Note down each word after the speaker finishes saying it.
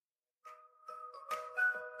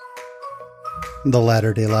The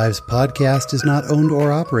Latter-day Lives podcast is not owned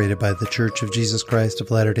or operated by The Church of Jesus Christ of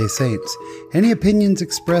Latter-day Saints. Any opinions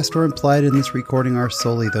expressed or implied in this recording are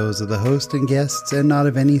solely those of the host and guests and not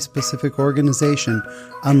of any specific organization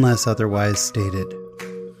unless otherwise stated.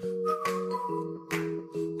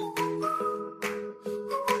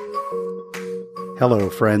 Hello,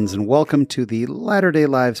 friends, and welcome to the Latter-day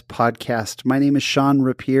Lives podcast. My name is Sean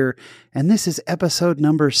Rapier, and this is episode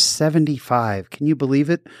number 75. Can you believe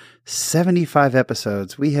it? 75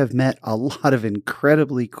 episodes. We have met a lot of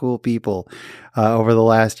incredibly cool people over the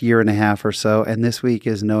last year and a half or so, and this week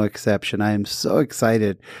is no exception. I am so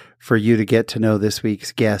excited for you to get to know this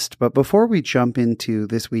week's guest. But before we jump into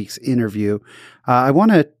this week's interview, I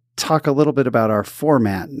want to talk a little bit about our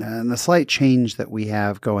format and the slight change that we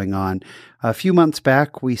have going on. A few months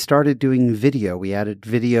back, we started doing video. We added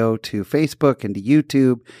video to Facebook and to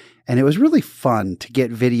YouTube, and it was really fun to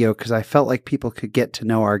get video because I felt like people could get to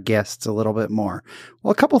know our guests a little bit more.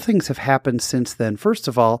 Well, a couple things have happened since then. First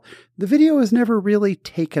of all, the video has never really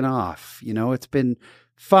taken off. You know, it's been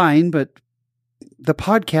fine, but the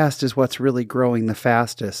podcast is what's really growing the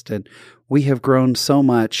fastest, and we have grown so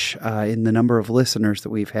much in the number of listeners that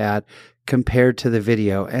we've had compared to the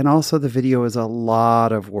video. And also the video is a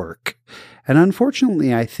lot of work. And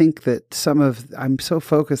unfortunately, I think that I'm so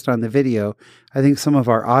focused on the video, I think some of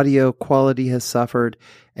our audio quality has suffered,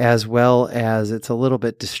 as well as it's a little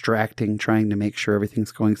bit distracting trying to make sure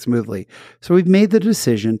everything's going smoothly. So we've made the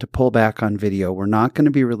decision to pull back on video. We're not going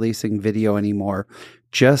to be releasing video anymore,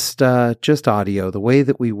 just audio, the way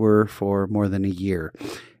that we were for more than a year.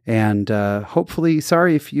 And hopefully,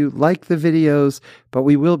 sorry if you like the videos, but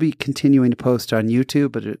we will be continuing to post on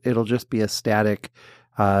YouTube, but it'll just be a static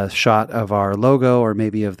shot of our logo or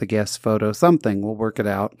maybe of the guest photo, something. We'll work it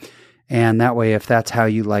out. And that way, if that's how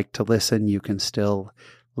you like to listen, you can still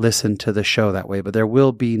listen to the show that way, but there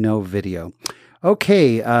will be no video.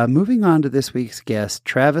 Okay, moving on to this week's guest.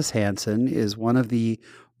 Travis Hansen is one of the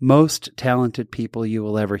most talented people you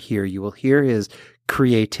will ever hear. You will hear his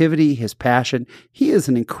creativity, his passion. He is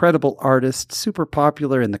an incredible artist, super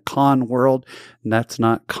popular in the con world. And that's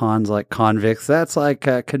not cons like convicts. That's like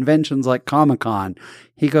conventions like Comic-Con.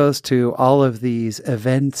 He goes to all of these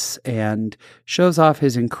events and shows off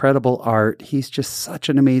his incredible art. He's just such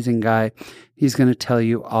an amazing guy. He's going to tell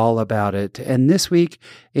you all about it. And this week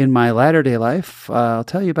in my latter-day life, I'll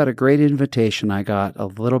tell you about a great invitation I got a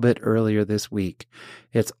little bit earlier this week.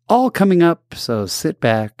 It's all coming up, so sit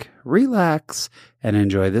back, relax, and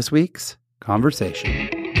enjoy this week's conversation.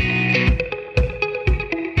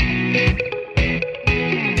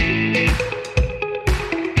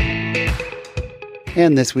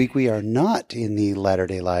 And this week we are not in the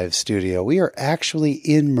Latter-day Lives studio. We are actually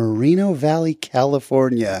in Moreno Valley,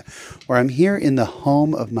 California, where I'm here in the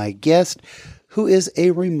home of my guest, who is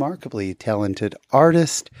a remarkably talented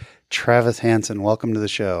artist, Travis Hansen. Welcome to the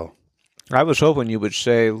show. I was hoping you would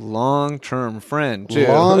say long-term friend, too.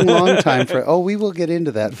 Long time friend. Oh, we will get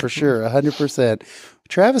into that for sure, 100%.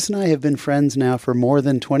 Travis and I have been friends now for more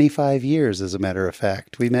than 25 years, as a matter of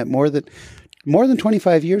fact. We met more than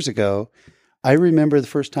 25 years ago. I remember the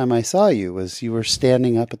first time I saw you was you were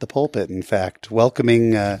standing up at the pulpit, in fact,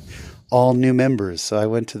 welcoming all new members. So I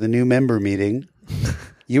went to the new member meeting.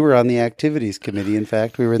 You were on the activities committee. In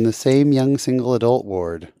fact, we were in the same young single adult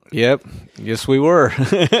ward. Yep. Yes, we were.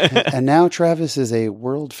 And now Travis is a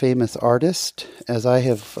world famous artist. As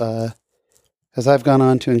I've gone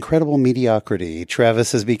on to incredible mediocrity,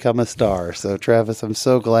 Travis has become a star. So Travis, I'm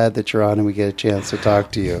so glad that you're on and we get a chance to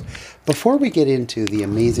talk to you. Before we get into the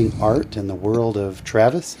amazing art and the world of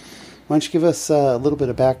Travis, why don't you give us a little bit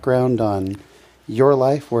of background on your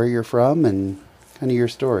life, where you're from, and kind of your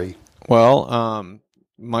story? Well,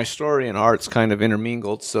 my story and art's kind of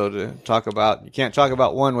intermingled, so you can't talk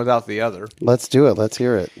about one without the other. Let's do it. Let's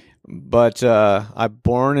hear it. But I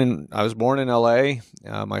was born in L.A.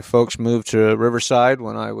 My folks moved to Riverside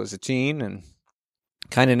when I was a teen and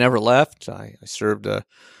kind of never left. I served a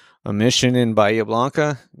mission in Bahia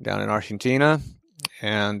Blanca down in Argentina,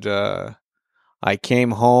 and I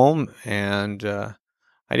came home and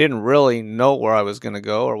I didn't really know where I was going to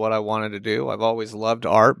go or what I wanted to do. I've always loved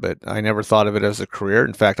art, but I never thought of it as a career.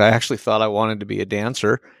 In fact, I actually thought I wanted to be a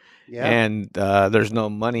dancer, and there's no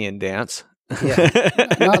money in dance. Yeah,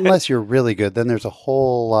 not unless you're really good. Then there's a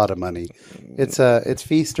whole lot of money. It's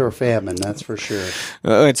feast or famine, that's for sure.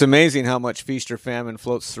 It's amazing how much feast or famine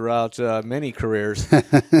floats throughout many careers.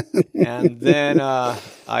 And then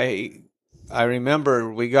I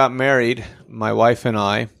remember we got married, my wife and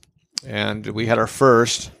I, and we had our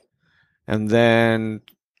first. And then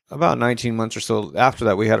about 19 months or so after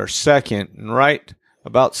that, we had our second. And right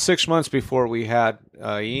about 6 months before we had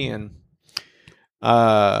Ian,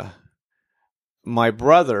 my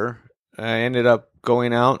brother ended up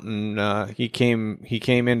going out, and he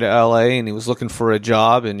came into LA, and he was looking for a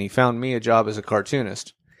job, and he found me a job as a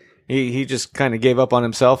cartoonist. He just kind of gave up on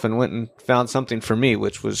himself and went and found something for me,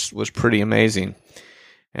 which was pretty amazing.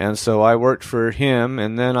 And so I worked for him,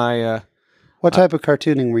 and then What type of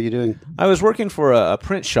cartooning were you doing? I was working for a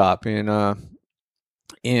print shop in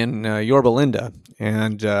Yorba Linda,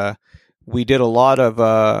 and we did a lot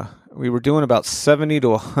of we were doing about 70 to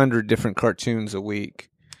 100 different cartoons a week.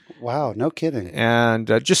 Wow, no kidding. And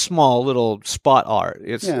just small little spot art.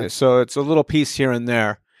 So it's a little piece here and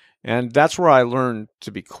there. And that's where I learned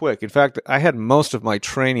to be quick. In fact, I had most of my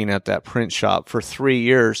training at that print shop for 3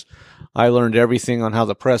 years. I learned everything on how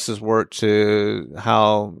the presses work, to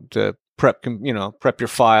how to prep your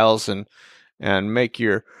files and make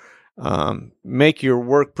your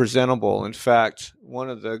work presentable. In fact,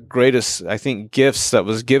 one of the greatest, I think, gifts that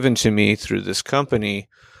was given to me through this company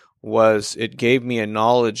was it gave me a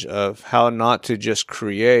knowledge of how not to just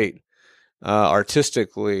create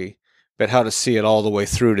artistically, but how to see it all the way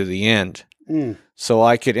through to the end. So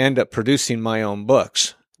I could end up producing my own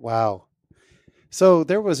books. Wow. So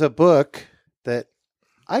there was a book that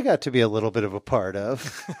I got to be a little bit of a part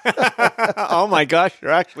of. Oh my gosh,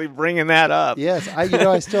 you're actually bringing that up. Yes,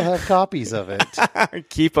 I still have copies of it.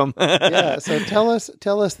 Keep them. Yeah, so tell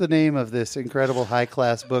us the name of this incredible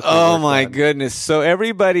high-class book. Oh my goodness. So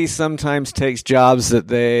everybody sometimes takes jobs that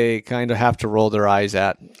they kind of have to roll their eyes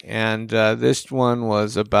at. And this one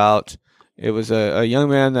was about, it was a young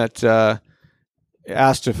man that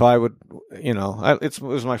asked if I would, it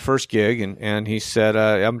was my first gig, and he said,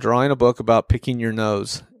 I'm drawing a book about picking your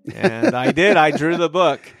nose. And I did. I drew the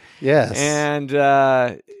book. Yes. And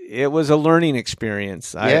it was a learning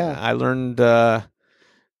experience. I learned,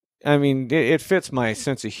 it fits my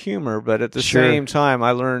sense of humor, but at the same time,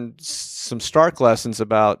 I learned some stark lessons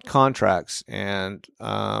about contracts and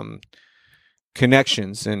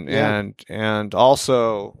connections and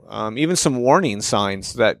also even some warning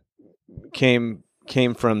signs that came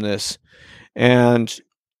from this. And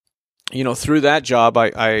through that job,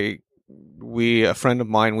 a friend of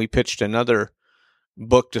mine, we pitched another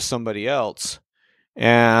book to somebody else,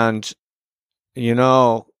 and there's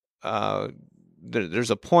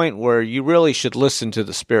a point where you really should listen to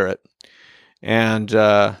the spirit. And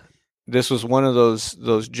this was one of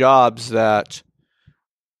those jobs that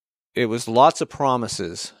it was lots of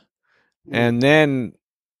promises, and then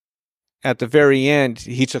at the very end,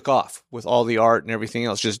 he took off with all the art and everything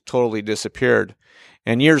else, just totally disappeared.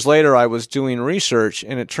 And years later, I was doing research,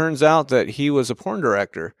 and it turns out that he was a porn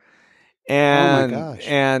director. And, oh my gosh.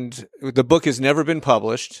 And the book has never been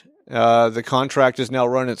published. The contract has now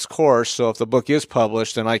run its course, so if the book is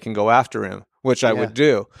published, then I can go after him, which I would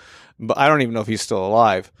do. But I don't even know if he's still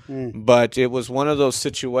alive. But it was one of those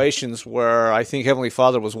situations where I think Heavenly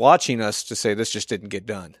Father was watching us to say, this just didn't get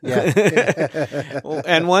done. Yeah.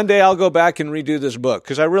 And one day I'll go back and redo this book,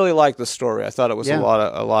 because I really liked the story. I thought it was a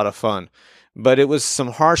lot of fun. But it was some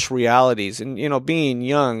harsh realities. And, being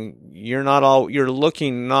young, you're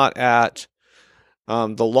looking not at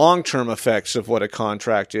the long-term effects of what a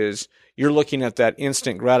contract is. You're looking at that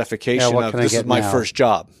instant gratification of, this is my first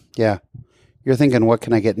job. Yeah. You're thinking, what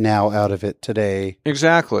can I get now out of it today?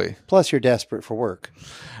 Exactly. Plus, you're desperate for work.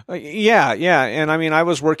 Yeah. And I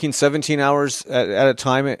was working 17 hours at a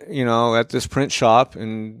time, at this print shop,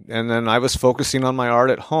 and then I was focusing on my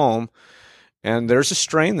art at home. And there's a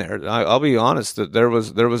strain there. I'll be honest that there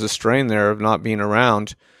was a strain there of not being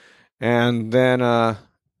around. And then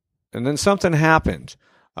something happened.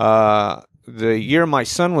 The year my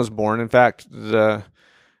son was born, in fact,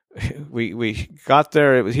 we got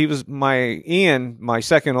there. He was Ian, my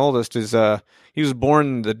second oldest, he was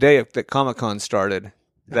born the day that Comic-Con started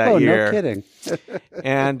that year. Oh, no kidding.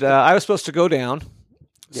 And I was supposed to go down.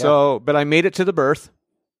 Yeah. But I made it to the birth.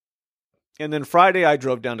 And then Friday I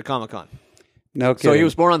drove down to Comic-Con. No kidding. So he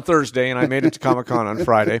was born on Thursday, and I made it to Comic-Con on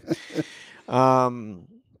Friday. And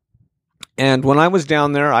when I was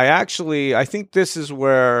down there, I think this is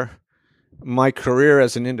where my career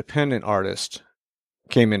as an independent artist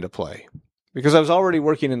came into play, because I was already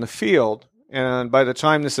working in the field, and by the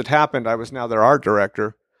time this had happened, I was now their art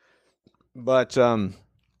director. But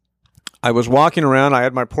I was walking around, I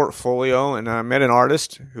had my portfolio, and I met an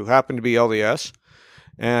artist who happened to be LDS,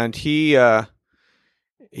 and he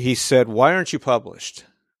said, "Why aren't you published?"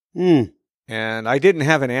 And I didn't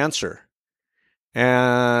have an answer.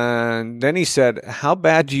 And then he said, "How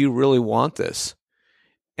bad do you really want this?"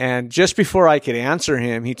 And just before I could answer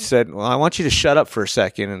him, he said, "Well, I want you to shut up for a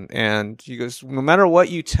second." And he goes, "No matter what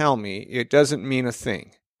you tell me, it doesn't mean a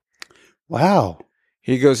thing." Wow.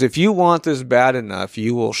 He goes, if you want this bad enough,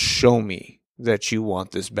 you will show me that you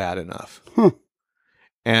want this bad enough.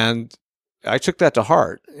 And I took that to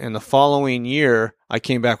heart. And the following year, I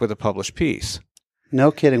came back with a published piece. No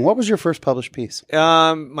kidding. What was your first published piece?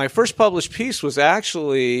 My first published piece was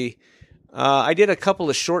actually, I did a couple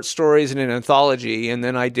of short stories in an anthology, and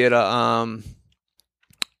then I did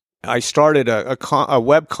I started a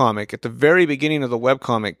web comic at the very beginning of the web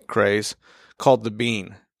comic craze called The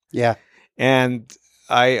Bean. Yeah. And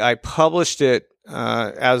I published it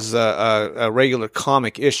as a regular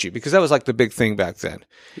comic issue because that was like the big thing back then.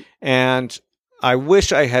 And I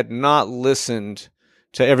wish I had not listened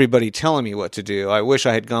to everybody telling me what to do. I wish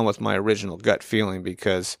I had gone with my original gut feeling,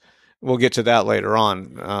 because we'll get to that later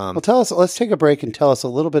on. Well, let's take a break and tell us a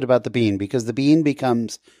little bit about The Bean, because The Bean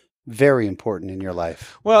becomes very important in your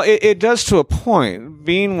life. Well, it does to a point.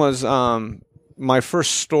 Bean was my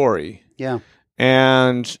first story. Yeah.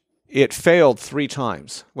 And it failed 3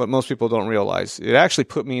 times, what most people don't realize. It actually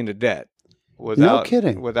put me into debt No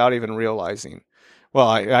kidding. without even realizing. Well,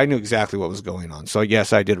 I knew exactly what was going on. So,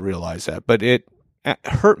 yes, I did realize that. But it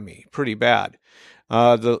hurt me pretty bad.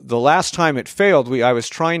 The last time it failed, I was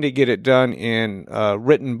trying to get it done in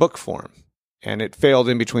written book form. And it failed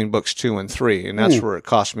in between books 2 and 3. And that's where it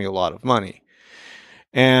cost me a lot of money.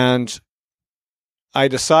 And I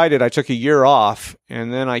decided, I took a year off.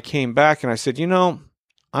 And then I came back and I said,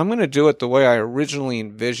 I'm going to do it the way I originally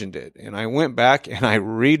envisioned it. And I went back and I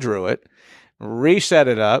redrew it, reset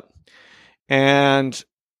it up. And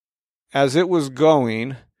as it was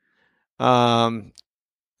going, the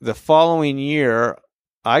following year,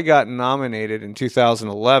 I got nominated in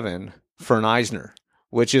 2011 for an Eisner,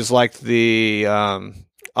 which is like the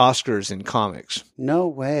Oscars in comics. No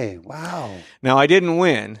way. Wow. Now, I didn't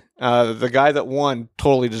win. The guy that won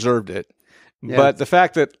totally deserved it. Yeah. But the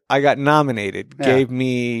fact that I got nominated gave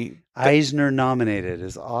me... Eisner nominated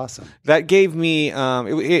is awesome. That gave me...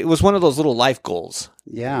 it was one of those little life goals.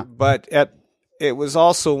 Yeah. But it was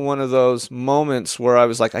also one of those moments where I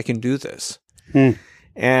was like, I can do this.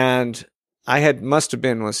 And I must have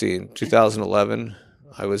been, in 2011,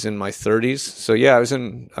 I was in my 30s. So yeah, I was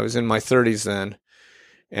in my 30s then.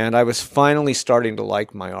 And I was finally starting to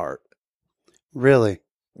like my art. Really?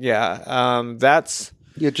 Yeah. That's...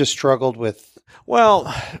 You just struggled with...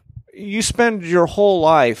 Well, you spend your whole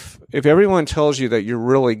life, if everyone tells you that you're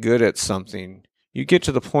really good at something, you get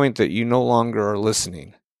to the point that you no longer are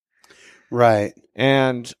listening. Right.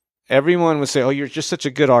 And everyone would say, "Oh, you're just such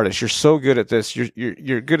a good artist. You're so good at this.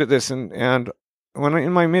 You're good at this." And when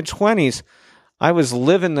in my mid-20s, I was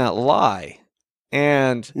living that lie.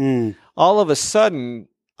 And all of a sudden,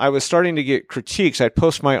 I was starting to get critiques. I'd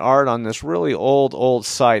post my art on this really old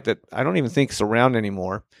site that I don't even think is around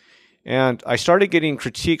anymore. And I started getting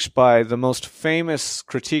critiques by the most famous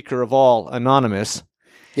critiquer of all, Anonymous.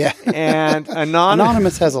 Yeah. And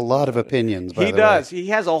Anonymous has a lot of opinions, by the way. He does. He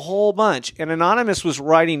has a whole bunch. And Anonymous was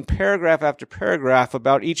writing paragraph after paragraph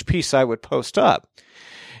about each piece I would post up.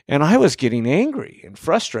 And I was getting angry and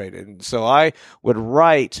frustrated. And so I would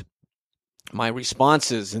write my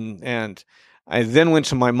responses. And I then went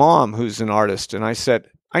to my mom, who's an artist, and I said,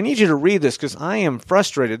 I need you to read this because I am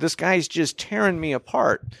frustrated. This guy's just tearing me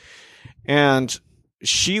apart. And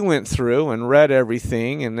she went through and read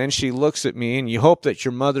everything, and then she looks at me, and you hope that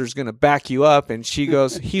your mother's going to back you up, and she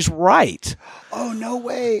goes, he's right. Oh, no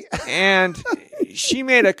way. And she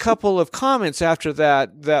made a couple of comments after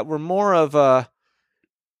that were more of a,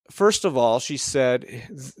 first of all, she said,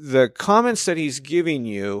 the comments that he's giving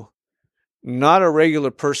you, not a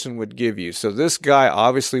regular person would give you. So this guy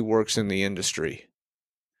obviously works in the industry.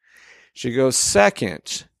 She goes,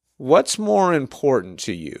 second, what's more important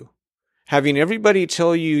to you? Having everybody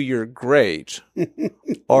tell you you're great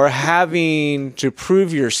or having to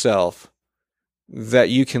prove yourself that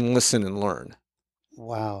you can listen and learn?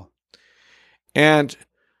 Wow. And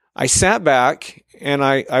I sat back and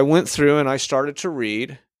I went through and I started to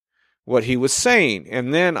read what he was saying.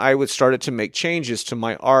 And then I started to make changes to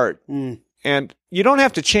my art. And you don't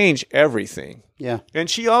have to change everything. Yeah. And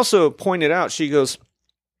she also pointed out, she goes,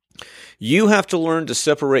 you have to learn to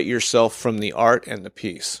separate yourself from the art and the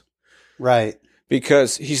piece. Right.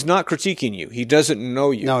 Because he's not critiquing you. He doesn't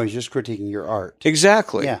know you. No, he's just critiquing your art.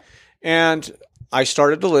 Exactly. Yeah. And I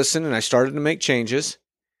started to listen and I started to make changes.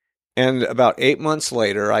 And about 8 months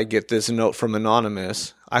later, I get this note from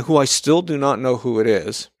Anonymous, who I still do not know who it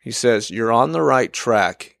is. He says, you're on the right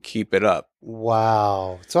track. Keep it up.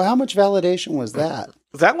 Wow. So how much validation was that?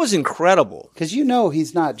 That was incredible. Because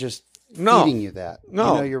he's not just feeding you that.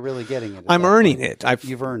 No. You're really getting it. I'm earning it.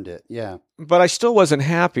 You've earned it, yeah. But I still wasn't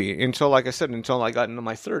happy until, like I said, until I got into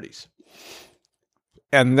my 30s.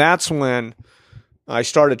 And that's when I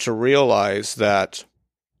started to realize that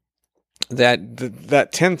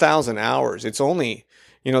 10,000 hours, it's only,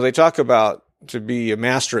 they talk about to be a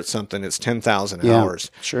master at something, it's 10,000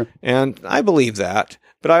 hours. Sure. And I believe that.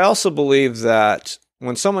 But I also believe that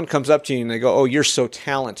when someone comes up to you and they go, "Oh, you're so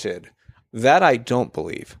talented," that I don't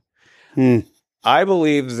believe. I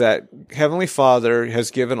believe that Heavenly Father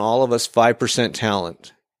has given all of us 5%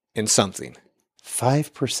 talent in something.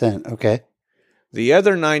 5%. Okay. The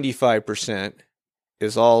other 95%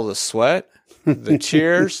 is all the sweat, the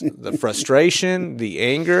tears, the frustration, the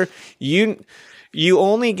anger. You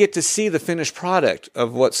only get to see the finished product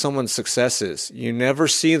of what someone's success is. You never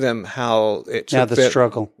see them how it took the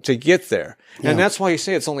struggle to get there. Yeah. And that's why you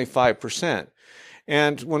say it's only 5%.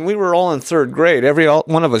 And when we were all in third grade, every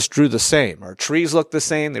one of us drew the same. Our trees looked the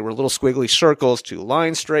same. They were little squiggly circles, 2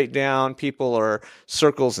 lines straight down. People are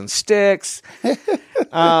circles and sticks.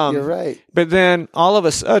 You're right. But then all of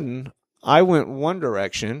a sudden, I went one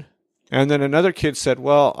direction. And then another kid said,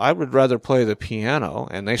 "Well, I would rather play the piano."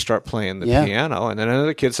 And they start playing the piano. And then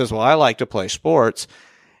another kid says, "Well, I like to play sports."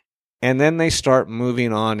 And then they start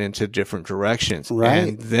moving on into different directions. Right.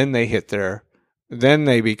 And then then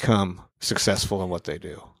they become successful in what they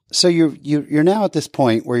do. So you're now at this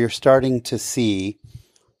point where you're starting to see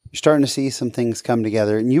some things come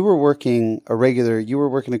together. And you were working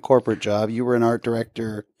a corporate job. You were an art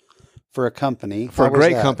director for a company. For a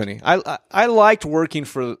great company. I liked working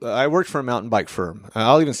I worked for a mountain bike firm.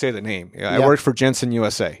 I'll even say the name. I worked for Jensen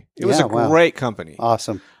USA. It was a great company.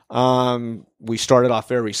 Awesome. We started off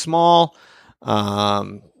very small.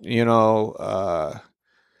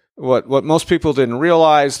 What most people didn't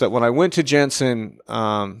realize that when I went to Jensen,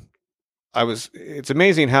 it's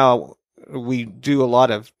amazing how we do a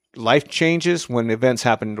lot of life changes when events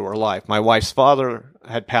happen into our life. My wife's father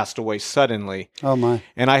had passed away suddenly. Oh my.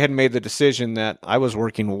 And I had made the decision that I was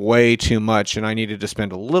working way too much and I needed to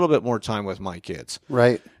spend a little bit more time with my kids.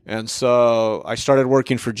 Right. And so I started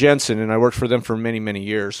working for Jensen, and I worked for them for many, many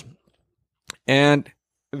years. And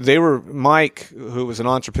Mike, who was an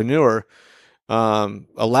entrepreneur,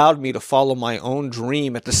 allowed me to follow my own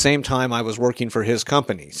dream at the same time I was working for his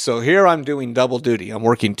company. So here I'm doing double duty. I'm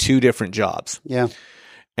working 2 different jobs. Yeah.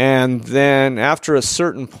 And then after a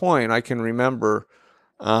certain point, I can remember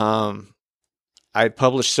I had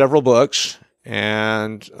published several books,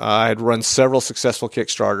 and I had run several successful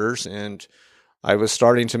Kickstarters, and I was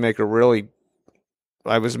starting to make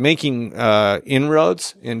I was making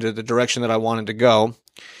inroads into the direction that I wanted to go.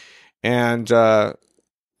 And on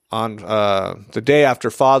the day after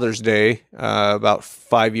Father's Day, about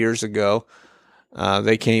 5 years ago,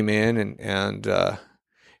 they came in and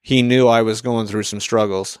he knew I was going through some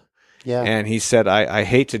struggles. Yeah. And he said, I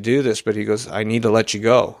hate to do this, but he goes, "I need to let you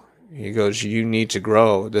go." He goes, "You need to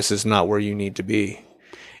grow. This is not where you need to be."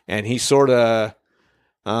 And he sort of,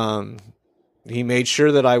 he made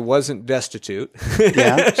sure that I wasn't destitute.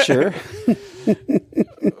 Yeah, sure.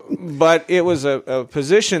 But it was a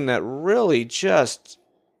position that really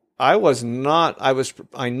I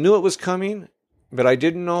knew it was coming, but I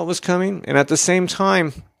didn't know it was coming. And at the same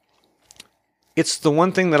time, it's the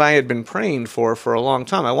one thing that I had been praying for a long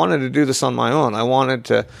time. I wanted to do this on my own. I wanted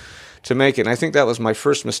to make it. And I think that was my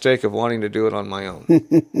first mistake of wanting to do it on my own.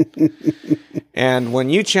 And when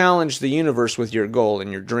you challenge the universe with your goal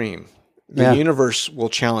and your dream, the universe will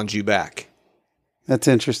challenge you back. That's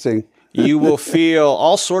interesting. You will feel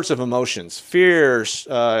all sorts of emotions, fears,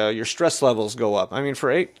 your stress levels go up. I mean, for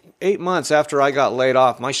eight months after I got laid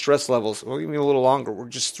off, my stress levels, well, even a little longer, were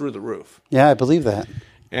just through the roof. Yeah, I believe that.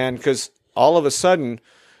 And because all of a sudden,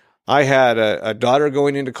 I had a daughter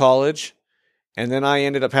going into college, and then I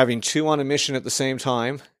ended up having 2 on a mission at the same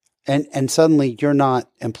time. And suddenly you're not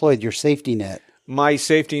employed. Your safety net. My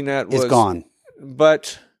safety net is gone.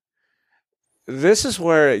 But this is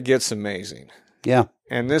where it gets amazing. Yeah.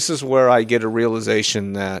 And this is where I get a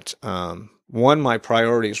realization that, my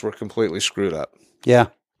priorities were completely screwed up. Yeah.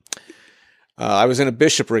 I was in a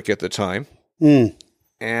bishopric at the time.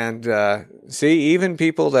 And even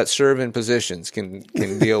people that serve in positions can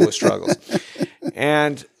deal with struggles.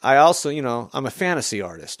 And I also, I'm a fantasy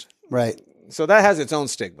artist. Right. So that has its own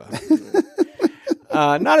stigma.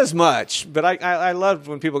 Not as much, but I love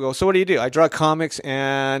when people go, "So what do you do?" I draw comics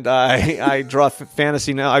and I draw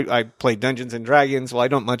fantasy now. I play Dungeons and Dragons. Well, I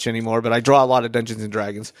don't much anymore, but I draw a lot of Dungeons and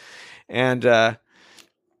Dragons. And I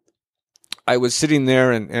was sitting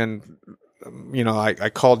there and I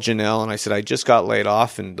called Janelle and I said, "I just got laid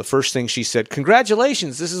off." And the first thing she said,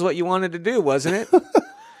 "Congratulations, this is what you wanted to do, wasn't it?"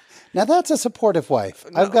 Now that's a supportive wife.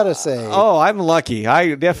 I've got to say. Oh, I'm lucky.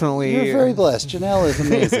 I definitely. You're very blessed. Janelle is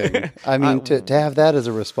amazing. I mean, to have that as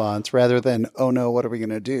a response rather than, oh no, what are we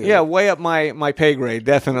going to do? Yeah, way up my pay grade,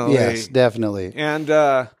 definitely. Yes, definitely. And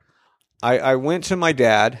I went to my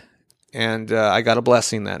dad, and I got a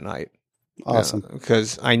blessing that night. Awesome.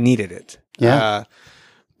 Because I needed it. Yeah.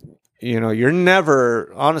 You're never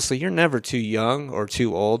too young or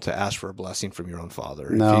too old to ask for a blessing from your own father.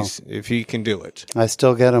 No. If he can do it. I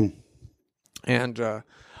still get them. And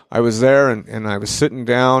I was there, and I was sitting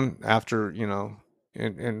down after,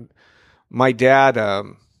 and my dad,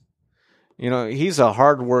 he's a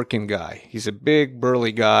hard-working guy. He's a big,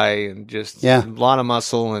 burly guy, and just a lot of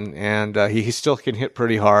muscle, and he still can hit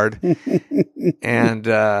pretty hard. and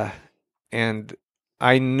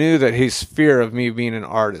I knew that his fear of me being an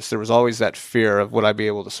artist, there was always that fear of would I be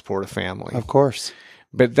able to support a family. Of course.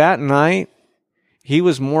 But that night, he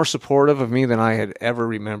was more supportive of me than I had ever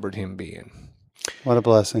remembered him being. What a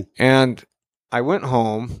blessing. And I went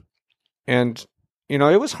home, and it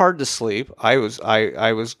was hard to sleep. I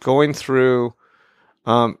was going through,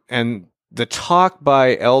 and the talk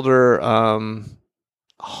by Elder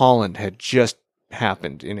Holland had just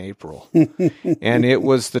happened in April, and it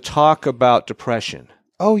was the talk about depression.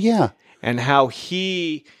 Oh yeah, and how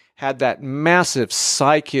he had that massive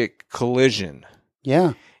psychic collision.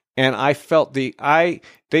 Yeah. And I felt they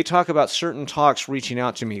talk about certain talks reaching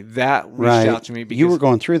out to me. That reached out to me because you were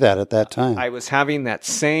going through that at that time. I was having that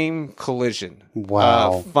same collision.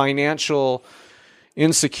 Wow. Financial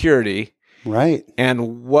insecurity. Right.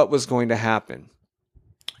 And what was going to happen.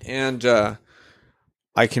 And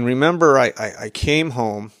I can remember I came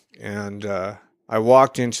home and I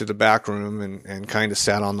walked into the back room and kind of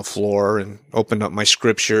sat on the floor and opened up my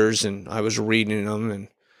scriptures and I was reading them and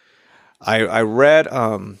I read,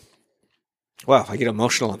 well, I get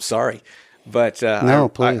emotional, I'm sorry. But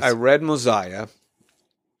please. I read Mosiah,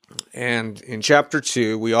 and in chapter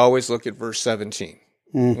 2, we always look at verse 17.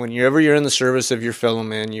 Whenever you're in the service of your fellow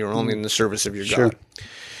man, you're only in the service of your God.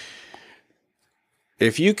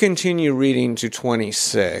 If you continue reading to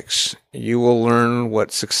 26, you will learn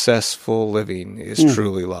what successful living is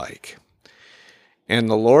truly like. And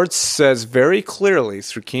the Lord says very clearly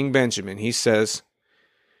through King Benjamin, he says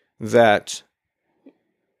that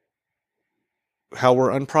how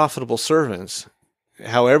we're unprofitable servants,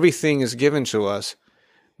 how everything is given to us,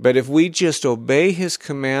 but if we just obey his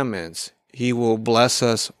commandments, he will bless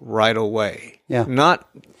us right away. Yeah. Not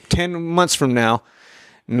 10 months from now,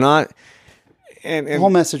 not... And the whole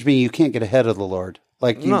message being you can't get ahead of the Lord.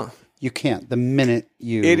 Like you can't. The minute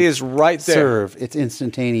you it is right there. Serve, it's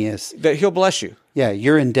instantaneous. That he'll bless you. Yeah,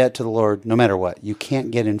 you're in debt to the Lord no matter what. You can't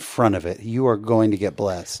get in front of it. You are going to get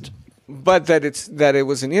blessed. But that it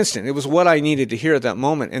was an instant. It was what I needed to hear at that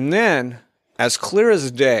moment. And then, as clear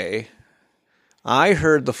as day, I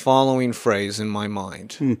heard the following phrase in my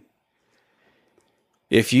mind.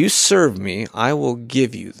 If you serve me, I will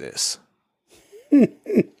give you this.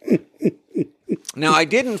 Now, I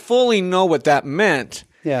didn't fully know what that meant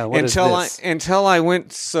until I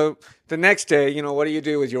went. So the next day, what do you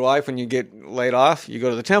do with your wife when you get laid off? You go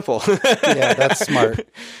to the temple. Yeah, that's smart.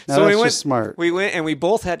 No, that's just smart. We went and we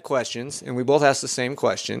both had questions, and we both asked the same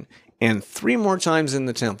question. And 3 more times in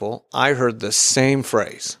the temple, I heard the same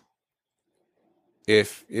phrase.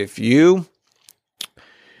 If you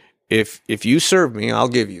serve me, I'll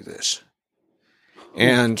give you this.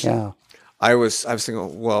 And I was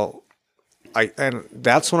thinking, well. And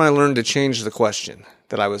that's when I learned to change the question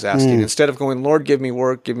that I was asking. Instead of going, Lord, give me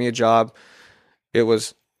work, give me a job, it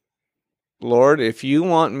was, Lord, if you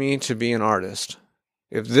want me to be an artist,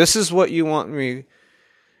 if this is what you want me,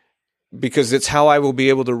 because it's how I will be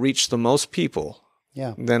able to reach the most people,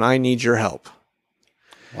 then I need your help.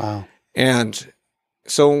 Wow. And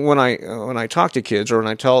so when I talk to kids or when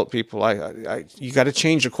I tell people, you got to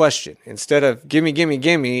change the question. Instead of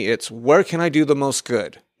gimme, it's where can I do the most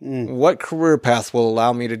good? What career path will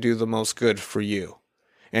allow me to do the most good for you?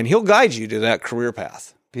 And he'll guide you to that career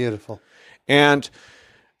path. Beautiful. And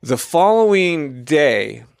the following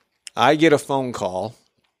day, I get a phone call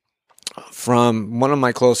from one of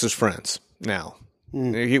my closest friends now.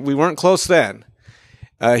 We weren't close then.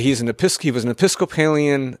 He was an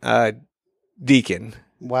Episcopalian deacon.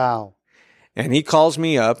 Wow. And he calls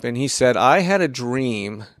me up and he said, I had a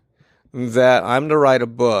dream that I'm to write a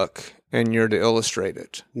book and you're to illustrate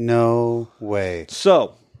it. No way.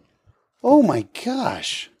 So. Oh my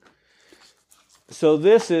gosh. So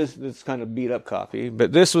this kind of beat up copy,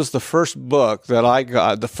 but this was the first book that I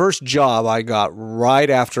got, the first job I got right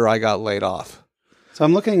after I got laid off. So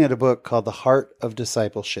I'm looking at a book called The Heart of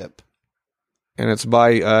Discipleship. and it's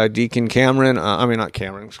by Deacon Cameron. Not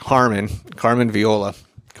Cameron, Carmen Viola.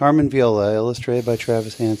 Carmen Viola, illustrated by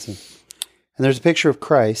Travis Hansen. And there's a picture of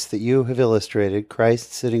Christ that you have illustrated,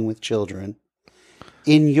 Christ sitting with children.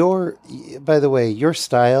 By the way, your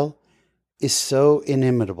style is so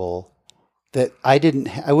inimitable that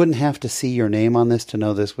I wouldn't have to see your name on this to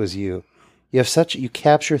know this was you. You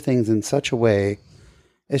capture things in such a way.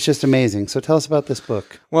 It's just amazing. So tell us about this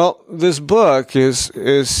book. Well, this book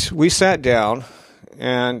is we sat down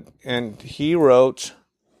and he wrote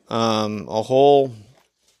a whole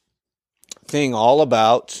thing all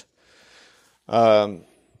about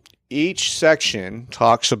each section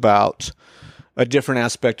talks about a different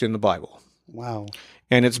aspect in the Bible. Wow.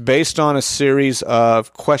 And it's based on a series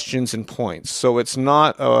of questions and points. So it's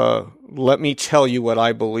not let me tell you what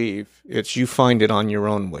I believe. It's you find it on your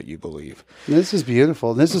own what you believe. This is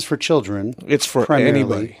beautiful. This is for children. It's for primarily.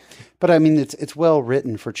 Anybody. But I mean, it's well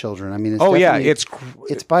written for children. I mean,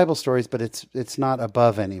 it's Bible stories, but it's not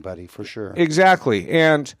above anybody for sure. Exactly.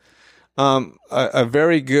 And a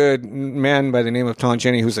very good man by the name of Tom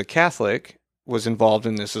Jenny, who's a Catholic, was involved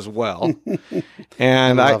in this as well.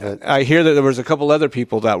 And I hear that there was a couple other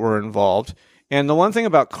people that were involved. And the one thing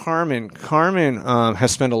about Carmen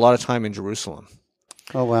has spent a lot of time in Jerusalem.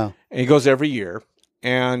 Oh, wow. And he goes every year.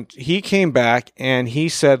 And he came back and he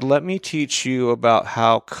said, let me teach you about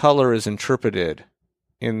how color is interpreted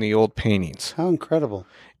in the old paintings. How incredible.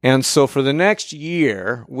 And so for the next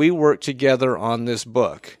year, we worked together on this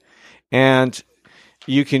book. And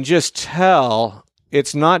you can just tell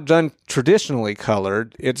it's not done traditionally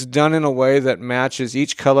colored. It's done in a way that matches.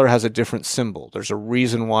 Each color has a different symbol. There's a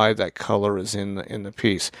reason why that color is in the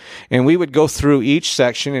piece. And we would go through each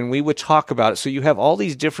section and we would talk about it. So you have all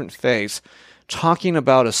these different faiths talking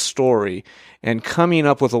about a story and coming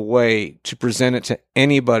up with a way to present it to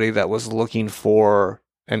anybody that was looking for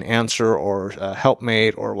an answer or a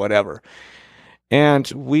helpmate or whatever. And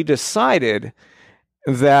we decided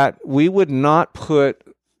that we would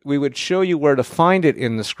show you where to find it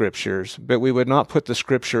in the scriptures, but we would not put the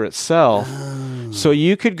scripture itself. Oh. So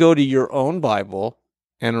you could go to your own Bible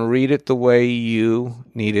and read it the way you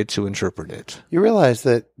needed to interpret it. You realize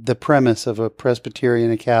that the premise of a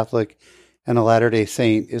Presbyterian, a Catholic, and a Latter-day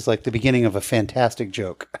Saint is like the beginning of a fantastic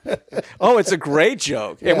joke. Oh, it's a great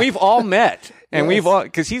joke. Yeah. And we've all met. And yes.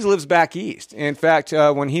 Because he lives back east. In fact,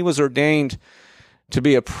 when he was ordained to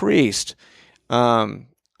be a priest,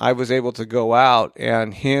 I was able to go out,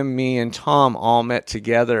 and him, me, and Tom all met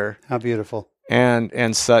together. How beautiful.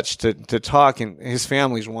 And such to talk, and his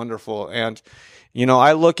family's wonderful. And,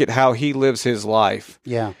 I look at how he lives his life.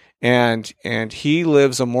 Yeah. And he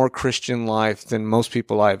lives a more Christian life than most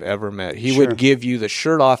people I've ever met. He would give you the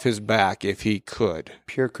shirt off his back if he could.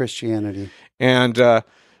 Pure Christianity. And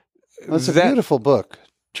it's a beautiful book.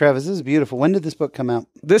 Travis, this is beautiful. When did this book come out?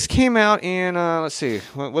 This came out in, let's see,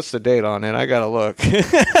 what's the date on it? I got to look.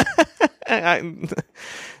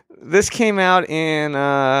 This came out in,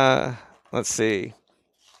 let's see.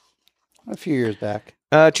 A few years back.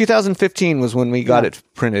 2015 was when we got it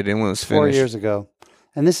printed and when it was finished. 4 years ago.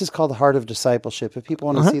 And this is called The Heart of Discipleship. If people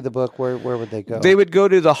want to see the book, where would they go? They would go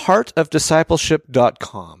to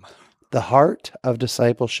theheartofdiscipleship.com.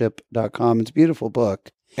 Theheartofdiscipleship.com. It's a beautiful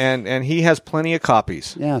book. And he has plenty of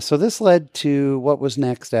copies. Yeah. So this led to what was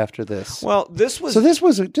next after this. Well, this was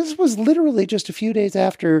literally just a few days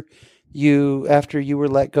after you were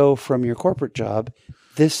let go from your corporate job.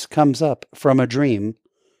 This comes up from a dream.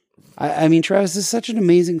 I mean, Travis, this is such an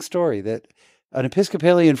amazing story that an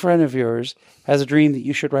Episcopalian friend of yours has a dream that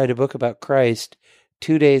you should write a book about Christ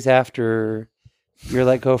 2 days after you're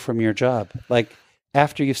let go from your job. Like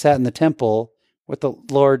after you've sat in the temple with the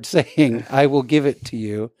Lord saying, I will give it to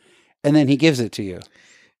you. And then he gives it to you.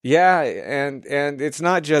 Yeah. And it's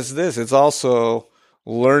not just this, it's also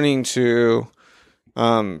learning to,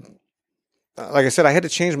 like I said, I had to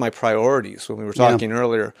change my priorities when we were talking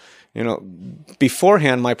earlier.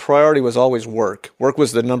 Beforehand, my priority was always work. Work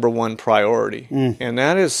was the number one priority. And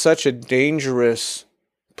that is such a dangerous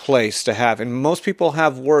place to have. And most people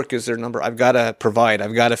have work as their number. I've got to provide.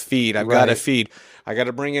 I've got to feed. I've got to feed. I got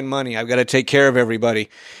to bring in money. I've got to take care of everybody.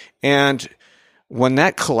 And when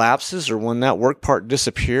that collapses or when that work part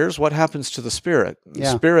disappears, what happens to the spirit? The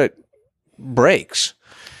spirit breaks.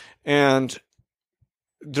 And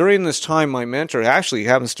during this time, my mentor actually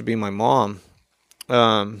happens to be my mom.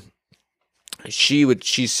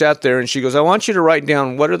 She sat there and she goes, I want you to write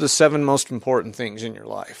down what are the 7 most important things in your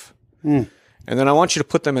life. And then I want you to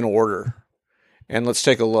put them in order. And let's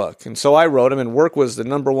take a look. And so I wrote them, and work was the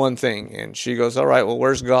number one thing. And she goes, all right, well,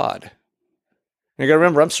 where's God? And you got to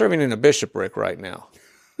remember, I'm serving in a bishopric right now.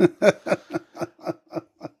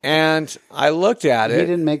 And And I looked at He it.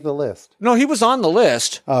 didn't make the list. No, he was on the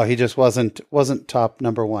list Oh, he just wasn't top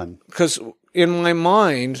number one. because in my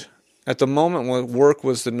mind, at the moment, when work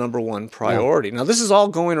was the number one priority. Now, this is all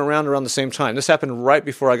going around the same time. This happened right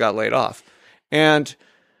before I got laid off. And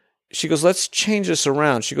she goes, let's change this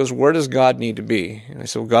around. She goes, where does God need to be? And I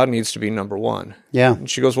said, well, God needs to be number one. Yeah. And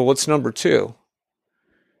she goes, well, what's number two?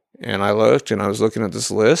 And I looked, and I was looking at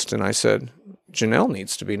this list, and I said, Janelle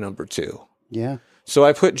needs to be number two. Yeah. So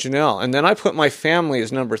I put Janelle, and then I put my family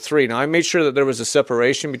as number three. Now, I made sure that there was a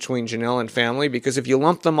separation between Janelle and family, because if you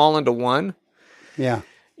lump them all into one, Yeah.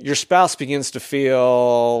 your spouse begins to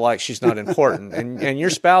feel like she's not important. and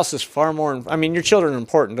your spouse is far more, I mean, your children are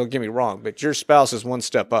important, don't get me wrong, but your spouse is one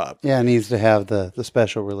step up. Yeah, it needs to have the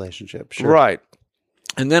special relationship. Sure. Right.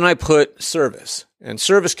 And then I put service, and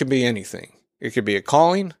service can be anything. It could be a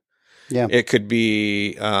calling. Yeah. It could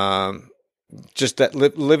be just that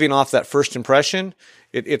living off that first impression.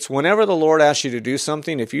 It's whenever the Lord asks you to do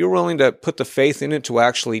something, if you're willing to put the faith in it to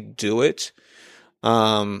actually do it,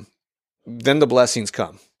 then the blessings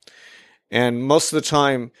come. And most of the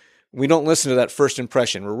time, we don't listen to that first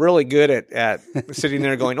impression. We're really good at sitting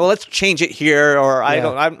there going, "Oh, let's change it here," or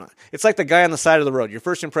it's like the guy on the side of the road. Your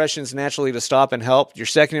first impression is naturally to stop and help. Your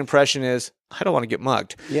second impression is, I don't want to get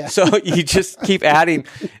mugged. Yeah. So you just keep adding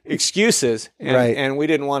excuses, and, Right. and we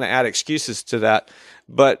didn't want to add excuses to that.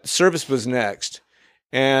 But service was next,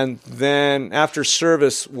 and then after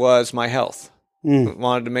service was my health. I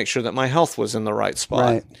wanted to make sure that my health was in the right spot.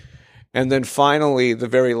 Right. And then finally, the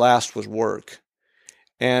very last was work.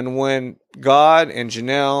 And when God and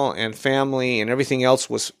Janelle and family and everything else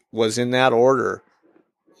was in that order,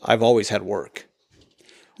 I've always had work.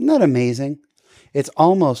 Isn't that amazing? It's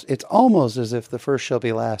almost as if the first shall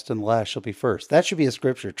be last and the last shall be first. That should be a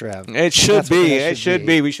scripture, Trav. It should That's what be. that It should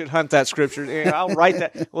be. We should hunt that scripture. Yeah, I'll write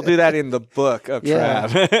that. We'll do that in the book of Yeah.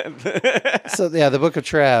 Trav. So yeah, the Book of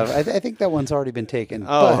Trav. I think that one's already been taken.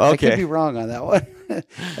 Oh, but okay. I could be wrong on that one.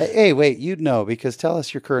 Hey, wait, you'd know, because tell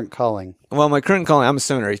us your current calling. Well, my current calling, I'm a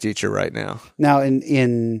seminary teacher right now. Now,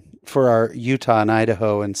 in for our Utah and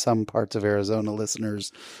Idaho and some parts of Arizona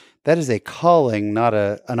listeners, that is a calling, not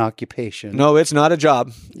an occupation. No, it's not a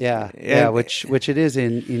job. Yeah, which it is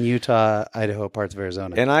in Utah, Idaho, parts of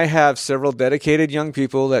Arizona. And I have several dedicated young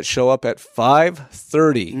people that show up at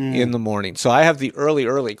 5:30 in the morning. So I have the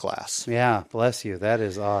early class. Yeah, bless you. That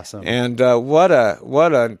is awesome. And what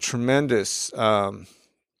a tremendous blessing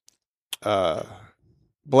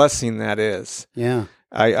that is. Yeah.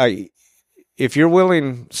 I if you're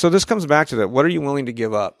willing, so this comes back to that. What are you willing to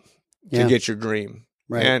give up to get your dream?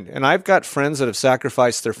 Right. And I've got friends that have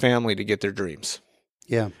sacrificed their family to get their dreams.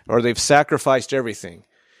 Yeah. Or they've sacrificed everything,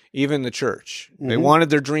 even the church. They wanted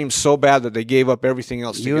their dreams so bad that they gave up everything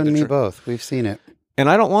else to You get and their me dream. both. We've seen it. And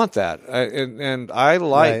I don't want that.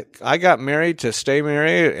 I got married to stay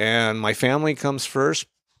married, and my family comes first.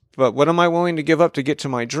 But what am I willing to give up to get to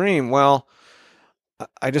my dream? Well,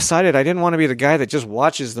 I decided I didn't want to be the guy that just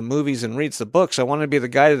watches the movies and reads the books. I wanted to be the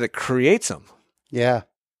guy that creates them. Yeah.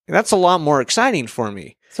 And that's a lot more exciting for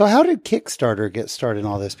me. So how did Kickstarter get started in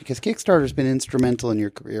all this? Because Kickstarter's been instrumental in your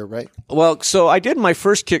career, right? Well, so I did my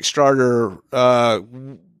first Kickstarter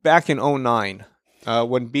back in 2009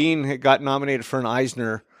 when Bean had got nominated for an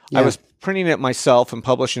Eisner. Yeah. I was printing it myself and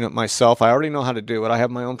publishing it myself. I already know how to do it. I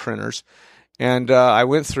have my own printers. And I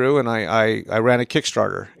went through and I ran a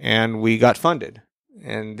Kickstarter, and we got funded.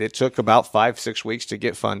 And it took about 5-6 weeks to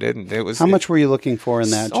get funded. And it was How much were you looking for in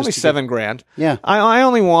that? only $7,000. Yeah. I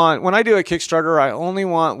only want, when I do a Kickstarter, I only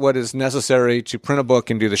want what is necessary to print a book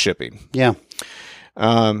and do the shipping. Yeah.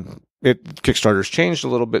 Kickstarter's changed a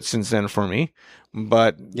little bit since then for me,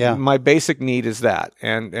 but my basic need is that.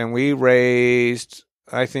 And we raised,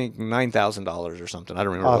 I think, $9,000 or something. I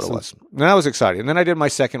don't remember what it was. And that was exciting. And then I did my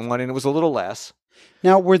second one, and it was a little less.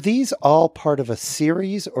 Now, were these all part of a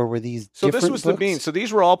series, or were these different So this was books? the Bean. So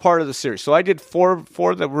these were all part of the series. So I did four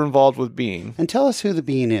that were involved with Bean. And tell us who the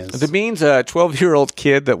Bean is. The Bean's a 12-year-old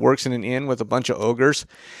kid that works in an inn with a bunch of ogres,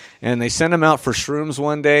 and they send him out for shrooms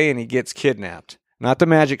one day, and he gets kidnapped. Not the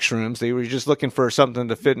magic shrooms. They were just looking for something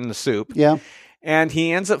to fit in the soup. Yeah. And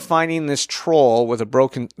he ends up finding this troll with a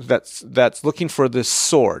broken that's looking for this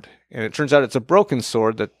sword. And it turns out it's a broken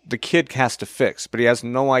sword that the kid has to fix, but he has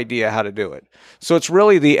no idea how to do it. So it's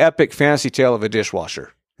really the epic fantasy tale of a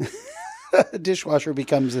dishwasher. A dishwasher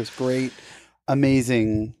becomes this great,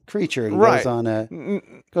 amazing creature and Right.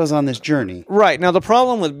 goes on this journey. Right. Now, the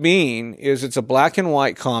problem with Bean is it's a black and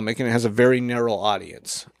white comic, and it has a very narrow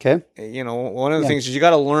audience. Okay. You know, one of the things is you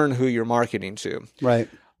got to learn who you're marketing to. Right.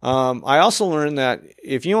 I also learned that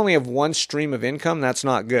if you only have one stream of income, that's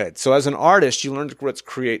not good. So as an artist, you learn to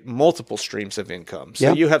create multiple streams of income.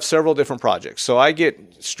 So you have several different projects. So I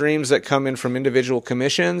get streams that come in from individual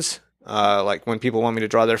commissions, like when people want me to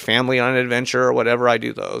draw their family on an adventure or whatever, I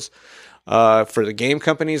do those. For the game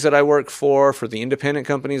companies that I work for the independent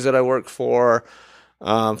companies that I work for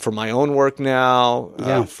my own work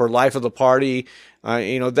now, for Life of the Party,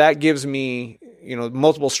 that gives me,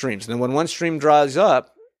 multiple streams. And then when one stream dries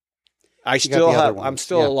up, I'm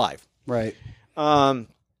still alive. Right.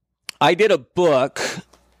 I did a book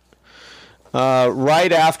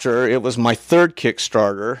right after it was my third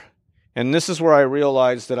Kickstarter, and this is where I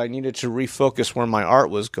realized that I needed to refocus where my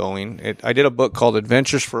art was going. I did a book called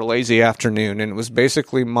Adventures for a Lazy Afternoon, and it was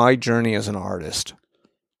basically my journey as an artist.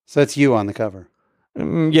 So that's you on the cover.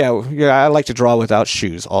 Yeah, I like to draw without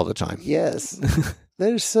shoes all the time. Yes.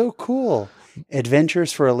 That is so cool.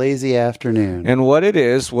 Adventures for a Lazy Afternoon. And what it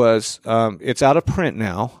was it's out of print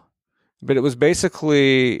now, but it was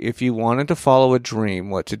basically if you wanted to follow a dream,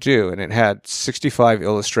 what to do. And it had 65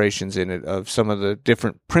 illustrations in it of some of the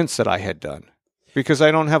different prints that I had done. Because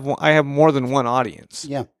I have more than one audience.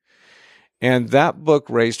 Yeah. And that book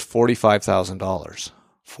raised $45,000.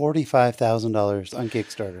 $45,000 on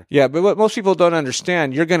Kickstarter. Yeah, but what most people don't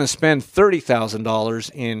understand, you're going to spend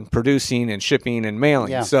 $30,000 in producing and shipping and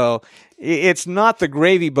mailing. Yeah. So it's not the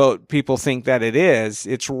gravy boat people think that it is.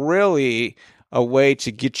 It's really a way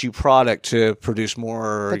to get you product to produce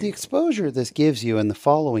more. But the exposure this gives you and the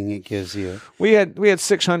following it gives you. We had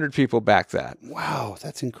 600 people back that. Wow,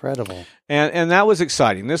 that's incredible. And that was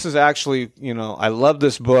exciting. This is actually, I love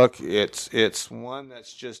this book. It's one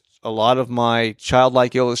that's just a lot of my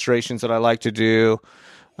childlike illustrations that I like to do.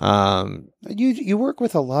 You work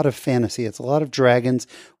with a lot of fantasy. It's a lot of dragons.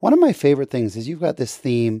 One of my favorite things is you've got this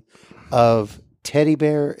theme of teddy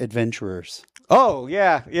bear adventurers. Oh,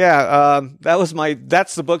 yeah.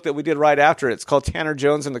 That's the book that we did right after. It's called Tanner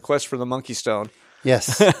Jones and the Quest for the Monkey Stone.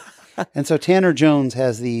 Yes. And so Tanner Jones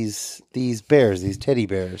has these bears, these teddy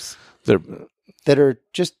bears that are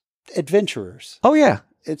just adventurers. Oh, yeah.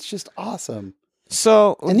 It's just awesome.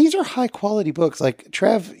 So, and these are high quality books. Like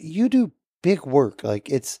Trev, you do big work. Like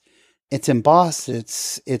it's embossed,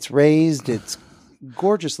 it's raised, it's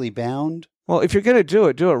gorgeously bound. Well, if you're going to do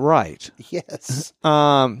it right. Yes.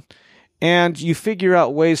 And you figure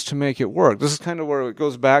out ways to make it work. This is kind of where it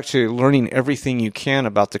goes back to learning everything you can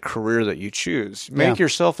about the career that you choose. Make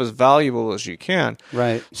yourself as valuable as you can.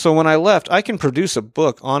 Right. So when I left, I can produce a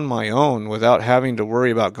book on my own without having to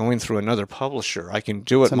worry about going through another publisher. I can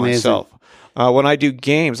do it myself. When I do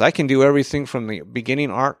games, I can do everything from the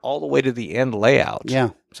beginning art all the way to the end layout. Yeah.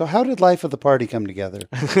 So how did Life of the Party come together?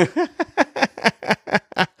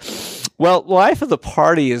 Well, Life of the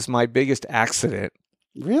Party is my biggest accident.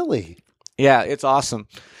 Really? Yeah, it's awesome.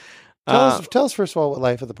 Tell us first of all what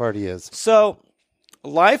Life of the Party is. So,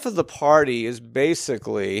 Life of the Party is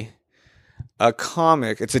basically a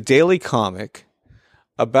comic. It's a daily comic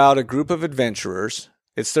about a group of adventurers.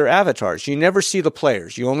 It's their avatars. You never see the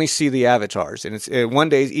players. You only see the avatars. And it's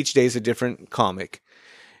each day is a different comic.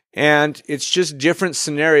 And it's just different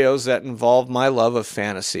scenarios that involve my love of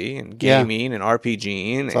fantasy and gaming and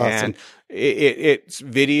RPGing. That's awesome. And it's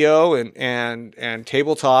video and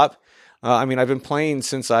tabletop. I've been playing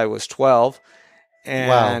since I was 12,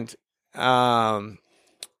 and all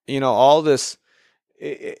this.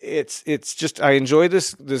 It's just I enjoy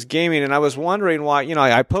this gaming, and I was wondering why.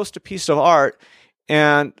 I post a piece of art,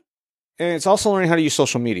 and it's also learning how to use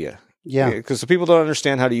social media. Yeah, because the people don't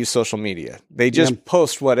understand how to use social media. They just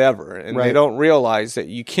post whatever, and they don't realize that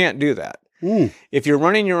you can't do that. If you're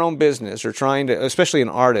running your own business or trying to, especially an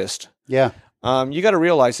artist. Yeah. You got to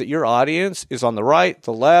realize that your audience is on the right,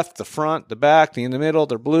 the left, the front, the back, the in the middle.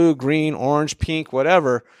 They're blue, green, orange, pink,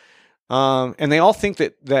 whatever. And they all think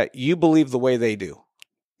that you believe the way they do.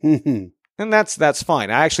 Mm-hmm. And that's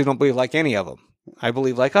fine. I actually don't believe like any of them. I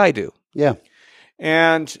believe like I do. Yeah.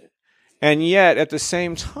 And yet at the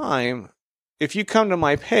same time, if you come to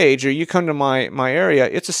my page or you come to my area,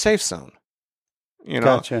 it's a safe zone.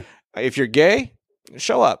 Gotcha. If you're gay,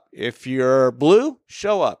 show up. If you're blue,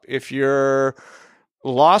 show up. If you're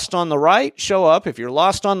lost on the right, show up. If you're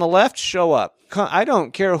lost on the left, show up. I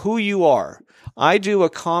don't care who you are. I do a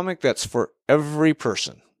comic that's for every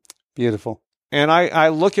person. Beautiful. And I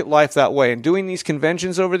look at life that way. And doing these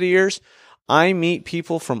conventions over the years, I meet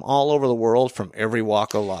people from all over the world from every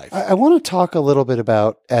walk of life. I want to talk a little bit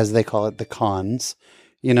about, as they call it, the cons.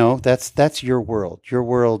 That's your world. Your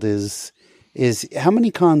world is how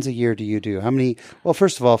many cons a year do you do? Well,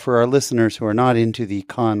 first of all, for our listeners who are not into the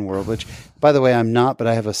con world, which, by the way, I'm not, but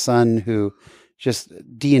I have a son who just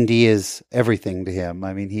D&D is everything to him.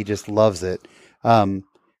 I mean, he just loves it.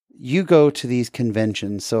 You go to these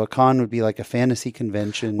conventions, so a con would be like a fantasy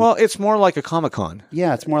convention. Well, it's more like a Comic-Con.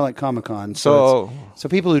 Yeah, it's more like Comic-Con. So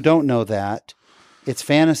people who don't know that, it's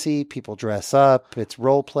fantasy. People dress up. It's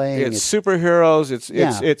role playing. It's superheroes.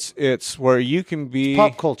 It's where you can be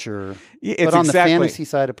pop culture. It's but on exactly, the fantasy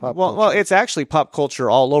side of pop culture. Well, it's actually pop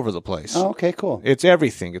culture all over the place. Oh, okay, cool. It's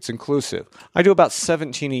everything. It's inclusive. I do about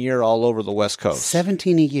 17 a year all over the West Coast.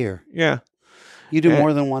 17 a year. Yeah. You do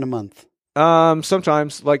more than one a month.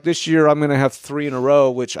 Sometimes, like this year, I'm going to have 3 in a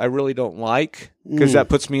row, which I really don't like because that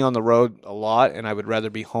puts me on the road a lot, and I would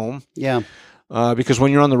rather be home. Yeah. Because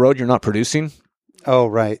when you're on the road, you're not producing. Oh,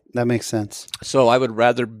 right. That makes sense. So I would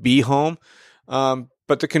rather be home. But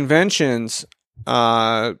the conventions,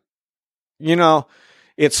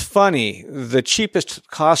 it's funny. The cheapest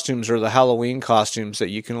costumes are the Halloween costumes that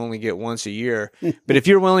you can only get once a year. But if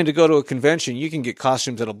you're willing to go to a convention, you can get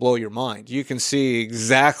costumes that'll blow your mind. You can see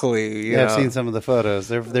exactly. I've seen some of the photos.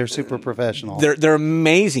 They're super professional. They're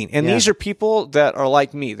amazing. And these are people that are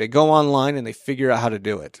like me. They go online and they figure out how to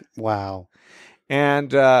do it. Wow.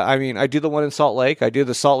 And, I do the one in Salt Lake. I do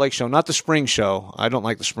the Salt Lake show, not the spring show. I don't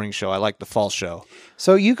like the spring show. I like the fall show.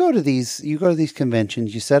 So you go to these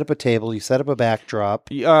conventions, you set up a table, you set up a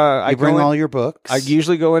backdrop, you bring all your books. I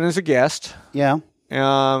usually go in as a guest. Yeah.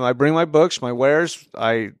 I bring my books, my wares.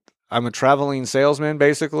 I'm a traveling salesman,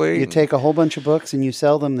 basically. You take a whole bunch of books and you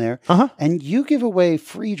sell them there. Uh-huh. And you give away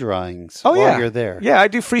free drawings while you're there. Yeah, I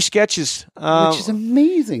do free sketches. Which is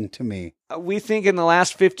amazing to me. We think in the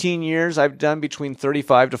last 15 years, I've done between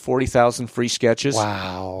 35 to 40,000 free sketches.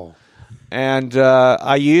 Wow. And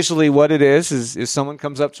I usually, what it is someone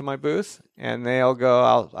comes up to my booth and they'll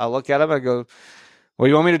go, I'll look at them, I go, what do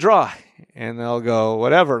you want me to draw? And they'll go,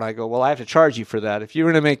 whatever. And I go, well, I have to charge you for that. If you're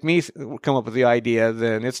going to make me come up with the idea,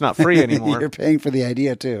 then it's not free anymore. You're paying for the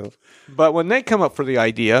idea too. But when they come up for the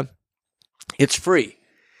idea, it's free.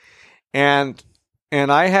 And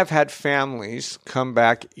I have had families come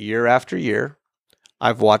back year after year.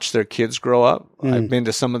 I've watched their kids grow up. I've been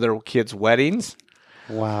to some of their kids' weddings.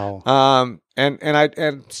 Wow.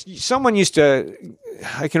 And someone used to,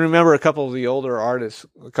 I can remember a couple of the older artists,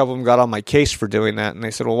 a couple of them got on my case for doing that. And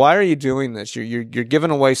they said, well, why are you doing this? You're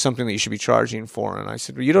giving away something that you should be charging for. And I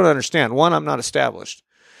said, well, you don't understand. 1, I'm not established.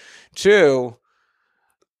 2,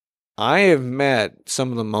 I have met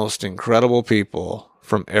some of the most incredible people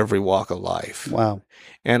from every walk of life. Wow.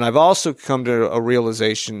 And I've also come to a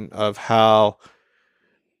realization of how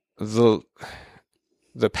the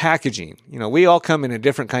packaging, we all come in a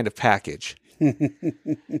different kind of package,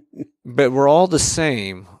 but we're all the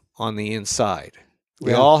same on the inside.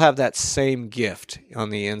 We all have that same gift on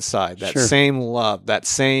the inside, that same love, that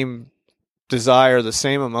same desire, the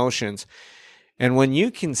same emotions. And when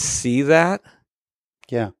you can see that,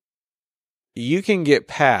 you can get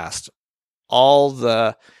past all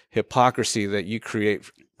the hypocrisy that you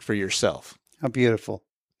create for yourself. How beautiful.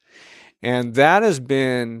 And that has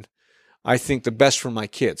been, I think, the best for my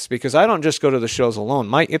kids, because I don't just go to the shows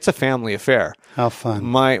alone. It's a family affair. How fun.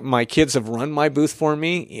 My kids have run my booth for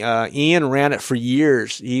me. Ian ran it for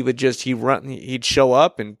years. He'd show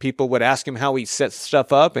up and people would ask him how he set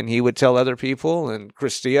stuff up, and he would tell other people, and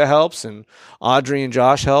Christia helps, and Audrey and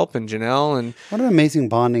Josh help, and Janelle. And what an amazing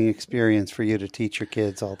bonding experience for you to teach your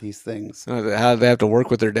kids all these things. How they have to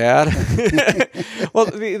work with their dad.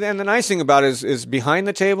 Well, and the nice thing about it is behind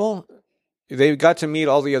the table, they got to meet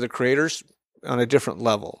all the other creators on a different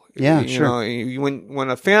level. Yeah, When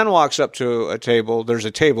a fan walks up to a table, there's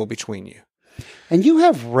a table between you. And you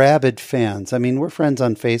have rabid fans. I mean, we're friends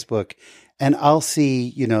on Facebook, and I'll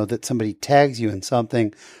see, that somebody tags you in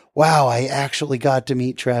something. Wow, I actually got to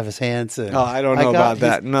meet Travis Hansen. Oh, I don't know about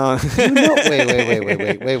that. No.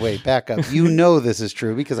 Wait, back up. This is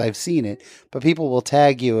true because I've seen it, but people will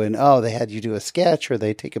tag you and, they had you do a sketch, or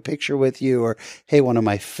they take a picture with you, or, hey, one of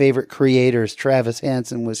my favorite creators, Travis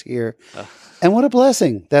Hansen, was here. And what a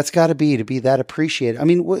blessing that's got to be that appreciated. I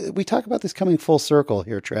mean, we talk about this coming full circle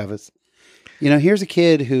here, Travis. Here's a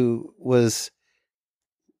kid who was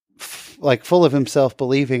full of himself,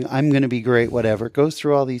 believing I'm going to be great, whatever, goes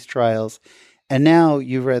through all these trials. And now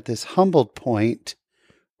you're at this humbled point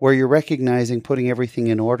where you're recognizing putting everything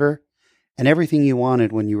in order, and everything you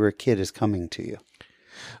wanted when you were a kid is coming to you.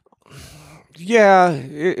 Yeah.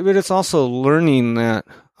 But it's also learning that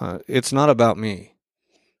it's not about me.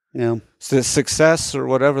 Yeah. So the success or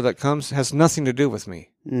whatever that comes has nothing to do with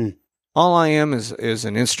me. All I am is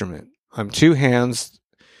an instrument. I'm 2 hands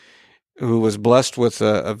who was blessed with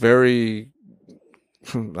a very,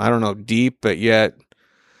 deep, but yet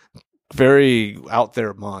very out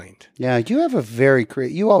there mind. Yeah, you have a very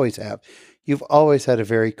you always have. you've always had a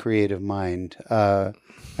very creative mind. I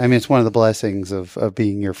mean, it's one of the blessings of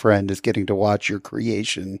being your friend is getting to watch your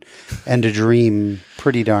creation and to dream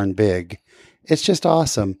pretty darn big. It's just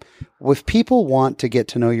awesome. If people want to get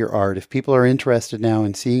to know your art, if people are interested now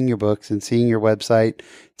in seeing your books and seeing your website,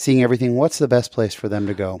 seeing everything, what's the best place for them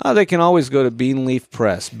to go? They can always go to Beanleaf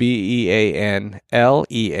Press,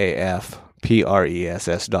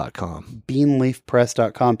 BeanleafPress.com.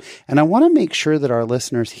 Beanleafpress.com. And I want to make sure that our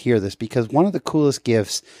listeners hear this, because one of the coolest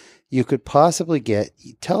gifts you could possibly get,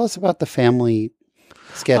 tell us about the family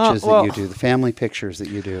sketches that you do, the family pictures that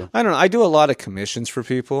you do. I don't know. I do a lot of commissions for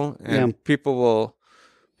people, and people will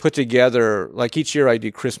put together, like each year I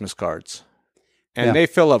do Christmas cards, and they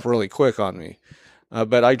fill up really quick on me.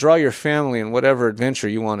 But I draw your family in whatever adventure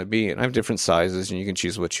you want to be in. I have different sizes, and you can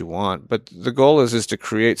choose what you want. But the goal is to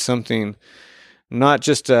create something, not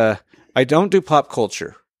just I don't do pop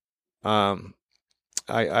culture. I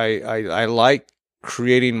like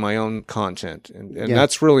creating my own content, and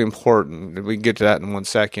that's really important. We can get to that in 1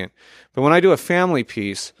 second. But when I do a family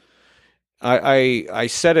piece, I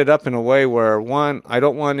set it up in a way where, one, I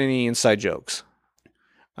don't want any inside jokes.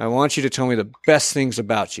 I want you to tell me the best things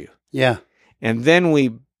about you. Yeah. And then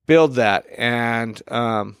we build that, and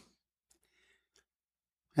then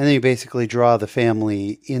you basically draw the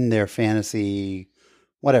family in their fantasy,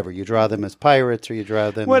 whatever. You draw them as pirates, or you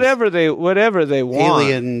draw them whatever they want,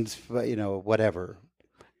 aliens, whatever,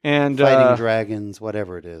 and fighting dragons,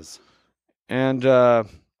 whatever it is. And well,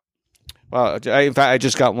 in fact, I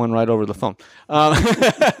just got one right over the phone.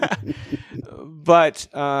 But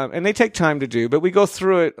and they take time to do, but we go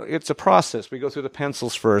through it. It's a process. We go through the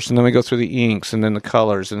pencils first, and then we go through the inks, and then the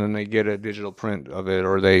colors, and then they get a digital print of it,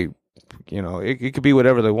 or they, it could be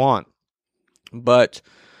whatever they want. But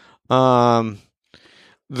the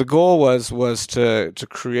goal was to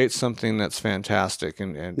create something that's fantastic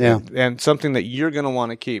and something that you're going to want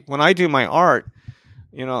to keep. When I do my art,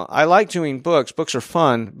 I like doing books. Books are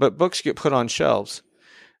fun, but books get put on shelves.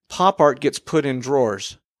 Pop art gets put in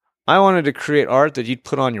drawers. I wanted to create art that you'd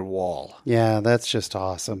put on your wall. Yeah, that's just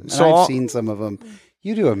awesome. And I've seen some of them.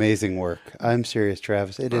 You do amazing work. I'm serious,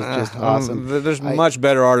 Travis. It is just awesome. There's much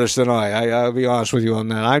better artists than I'll be honest with you on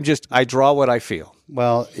that. I draw what I feel.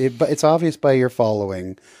 Well, it's obvious by your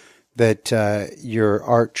following that your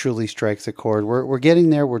art truly strikes a chord. We're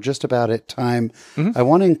getting there. We're just about at time. Mm-hmm. I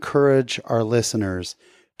want to encourage our listeners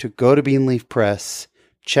to go to Beanleaf Press,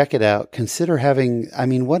 check it out. Consider having,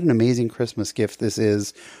 what an amazing Christmas gift this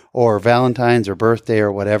is, or Valentine's or birthday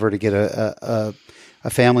or whatever, to get a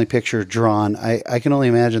family picture drawn. I can only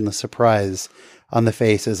imagine the surprise on the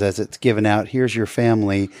faces as it's given out. Here's your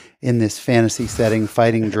family in this fantasy setting,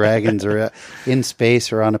 fighting dragons or in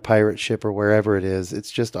space or on a pirate ship or wherever it is.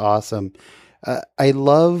 It's just awesome. I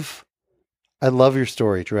love your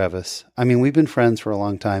story, Travis. We've been friends for a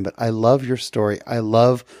long time, but I love your story. I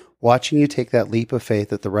love watching you take that leap of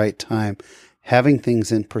faith at the right time, having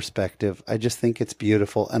things in perspective. I just think it's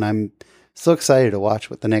beautiful, and I'm so excited to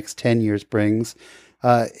watch what the next 10 years brings,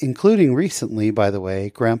 including recently, by the way,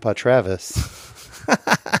 Grandpa Travis.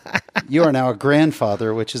 You are now a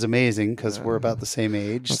grandfather, which is amazing because we're about the same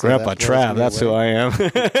age. So Grandpa Trav, that's who I am.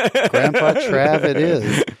 Grandpa Trav it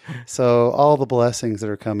is. So all the blessings that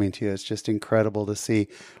are coming to you, it's just incredible to see.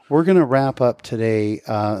 We're going to wrap up today.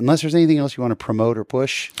 Unless there's anything else you want to promote or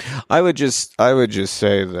push. I would just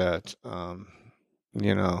say that,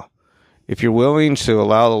 if you're willing to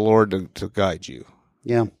allow the Lord to guide you,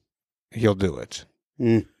 He'll do it.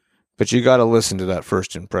 Mm. But you got to listen to that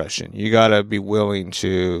first impression. You got to be willing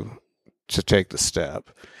to take the step,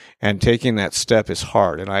 and taking that step is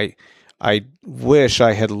hard. And I wish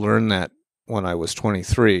I had learned that when I was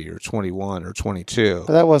 23 or 21 or 22.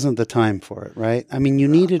 But that wasn't the time for it, right? You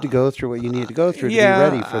needed to go through what you needed to go through to be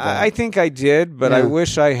ready for that. I think I did, but I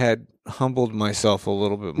wish I had humbled myself a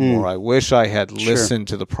little bit more. I wish I had listened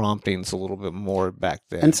to the promptings a little bit more back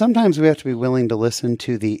then. And sometimes we have to be willing to listen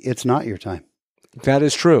to it's not your time. That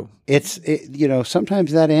is true.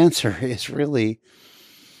 Sometimes that answer is really,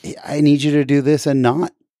 I need you to do this and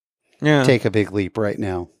not take a big leap right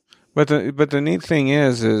now. But the neat thing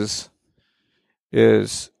is, I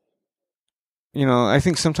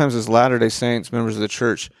think sometimes as Latter-day Saints, members of the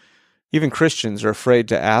church, even Christians are afraid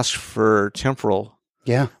to ask for temporal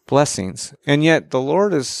blessings. And yet the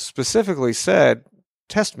Lord has specifically said,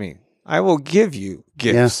 test me. I will give you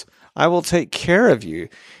gifts. Yeah. I will take care of you.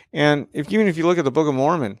 And even if you look at the Book of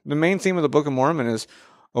Mormon, the main theme of the Book of Mormon is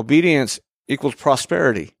obedience equals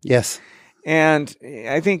prosperity. Yes. And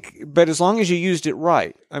I think, but as long as you used it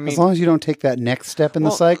right, I mean, as long as you don't take that next step in the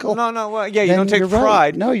cycle. Well, yeah, you don't take you're pride.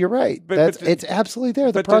 Right. No, you're right. It's absolutely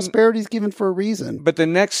there. The prosperity is given for a reason. But the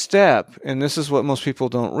next step, and this is what most people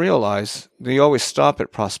don't realize, they always stop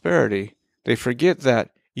at prosperity. They forget that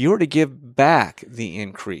you are to give back the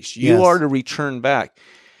increase. You are to return back.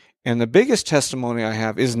 And the biggest testimony I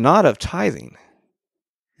have is not of tithing.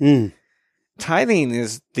 Tithing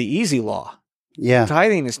is the easy law. Yeah.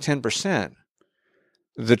 Tithing is 10%.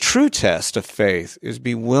 The true test of faith is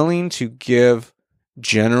be willing to give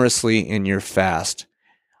generously in your fast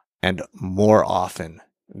and more often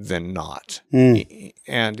than not.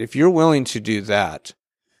 And if you're willing to do that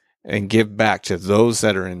and give back to those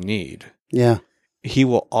that are in need, he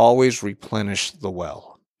will always replenish the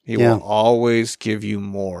well. He will always give you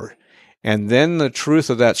more. And then the truth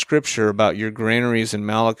of that scripture about your granaries in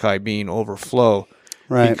Malachi being overflow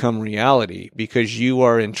become reality, because you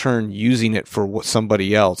are in turn using it for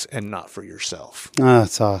somebody else and not for yourself. Oh,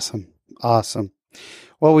 that's awesome. Awesome.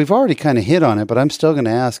 Well, we've already kind of hit on it, but I'm still going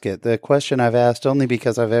to ask it. The question I've asked only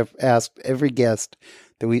because I've asked every guest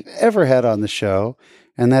that we've ever had on the show,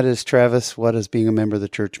 and that is, Travis, what does being a member of the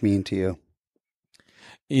church mean to you?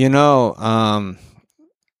 You know,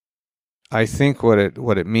 I think what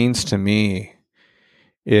it means to me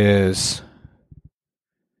is,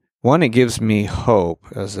 one, it gives me hope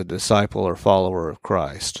as a disciple or follower of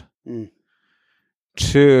Christ.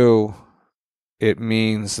 2, it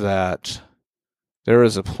means that there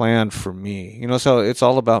is a plan for me. You know, so it's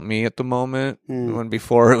all about me at the moment, when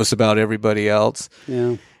before it was about everybody else.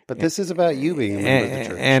 Yeah, but this is about you being a member of the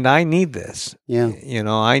church. And I need this. Yeah. You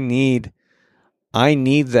know, I need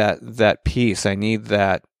that peace. I need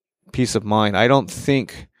that peace of mind. I don't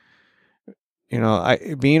think... You know,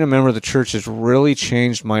 being a member of the church has really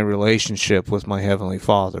changed my relationship with my Heavenly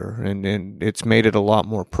Father, and it's made it a lot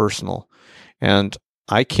more personal. And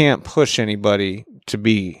I can't push anybody to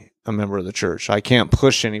be a member of the church. I can't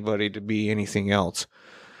push anybody to be anything else.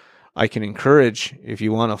 I can encourage, if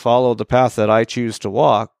you want to follow the path that I choose to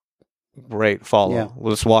walk, great, follow. Yeah.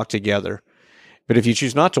 Let's walk together. But if you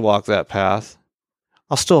choose not to walk that path,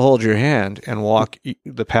 I'll still hold your hand and walk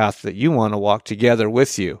the path that you want to walk together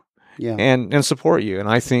with you. Yeah. And support you. And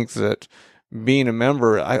I think that being a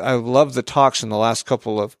member, I love the talks in the last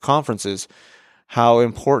couple of conferences, how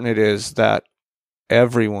important it is that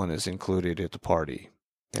everyone is included at the party,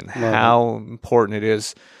 and how important it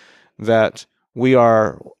is that we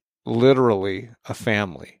are literally a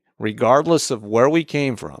family, regardless of where we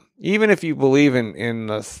came from. Even if you believe in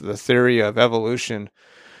the theory of evolution,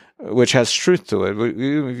 which has truth to it,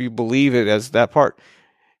 even if you believe it as that part,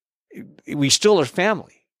 we still are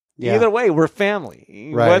family. Yeah. Either way, we're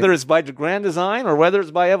family. Right. Whether it's by grand design or whether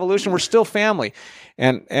it's by evolution, we're still family.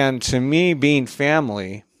 And to me, being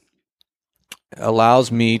family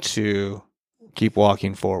allows me to keep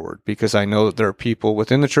walking forward, because I know that there are people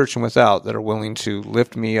within the church and without that are willing to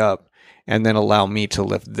lift me up and then allow me to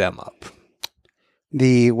lift them up.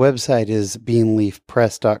 The website is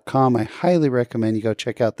beanleafpress.com. I highly recommend you go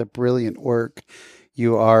check out the brilliant work.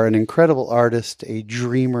 You are an incredible artist, a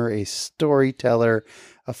dreamer, a storyteller,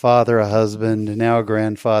 a father, a husband, and now a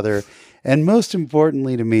grandfather, and most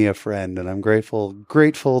importantly to me, a friend. And I'm grateful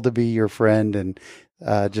to be your friend, and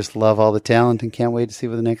just love all the talent and can't wait to see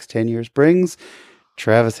what the next 10 years brings.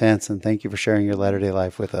 Travis Hansen, thank you for sharing your latter-day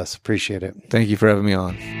life with us. Appreciate it. Thank you for having me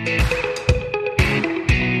on.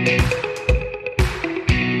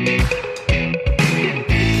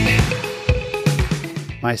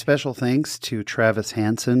 My special thanks to Travis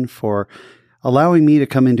Hansen for allowing me to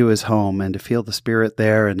come into his home and to feel the spirit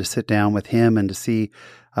there, and to sit down with him and to see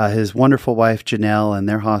his wonderful wife, Janelle, and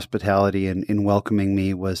their hospitality in welcoming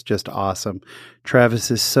me was just awesome.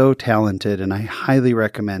 Travis is so talented, and I highly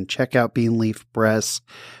recommend check out Beanleaf Press,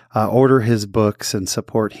 order his books, and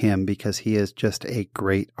support him, because he is just a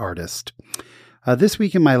great artist. This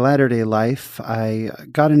week in my latter-day life, I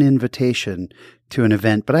got an invitation to an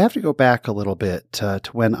event, but I have to go back a little bit to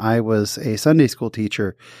when I was a Sunday school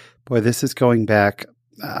teacher. Boy, this is going back,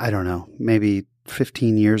 I don't know, maybe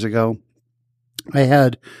 15 years ago. I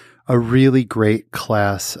had a really great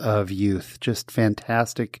class of youth, just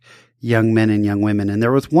fantastic young men and young women. And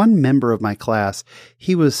there was one member of my class,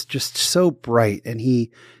 he was just so bright, and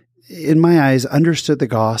he, in my eyes, understood the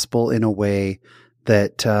gospel in a way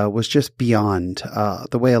that was just beyond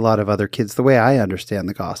the way a lot of other kids, the way I understand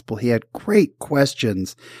the gospel. He had great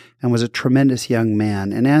questions and was a tremendous young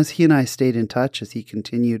man. And as he and I stayed in touch, as he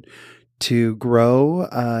continued to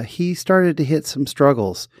grow, he started to hit some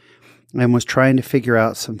struggles and was trying to figure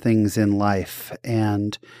out some things in life.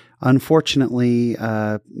 And unfortunately,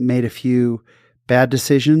 made a few bad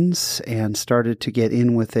decisions and started to get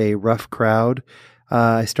in with a rough crowd.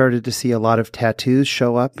 I started to see a lot of tattoos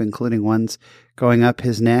show up, including ones going up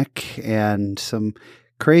his neck, and some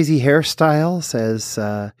crazy hairstyles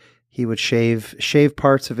as he would shave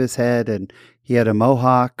parts of his head, and he had a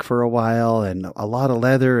mohawk for a while and a lot of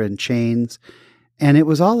leather and chains. And it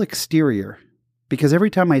was all exterior, because every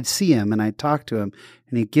time I'd see him and I'd talk to him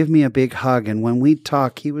and he'd give me a big hug, and when we'd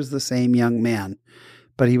talk, he was the same young man,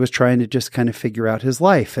 but he was trying to just kind of figure out his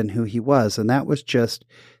life and who he was. And that was just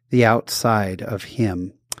the outside of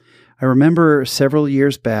him. I remember several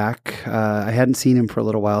years back, I hadn't seen him for a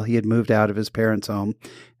little while. He had moved out of his parents' home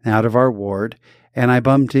and out of our ward, and I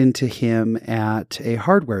bumped into him at a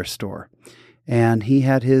hardware store. And he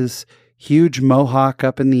had his huge mohawk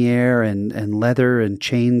up in the air and leather and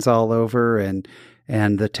chains all over and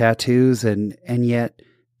the tattoos. And yet,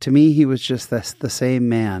 to me, he was just the same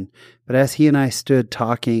man. But as he and I stood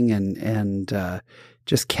talking and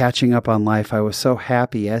just catching up on life, I was so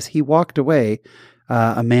happy. As he walked away,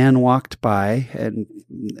 a man walked by, an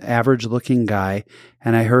average-looking guy,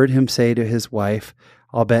 and I heard him say to his wife,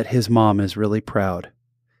 "I'll bet his mom is really proud."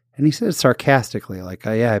 And he said it sarcastically, like,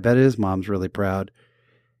 "Oh, yeah, I bet his mom's really proud."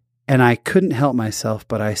 And I couldn't help myself,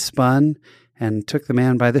 but I spun and took the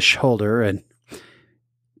man by the shoulder, and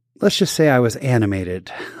let's just say I was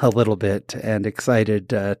animated a little bit and excited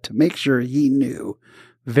to make sure he knew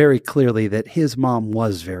very clearly that his mom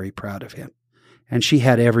was very proud of him. And she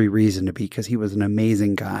had every reason to be, because he was an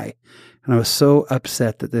amazing guy. And I was so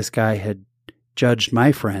upset that this guy had judged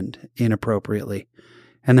my friend inappropriately.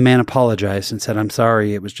 And the man apologized and said, "I'm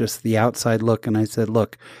sorry, it was just the outside look." And I said,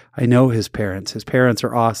 "Look, I know his parents. His parents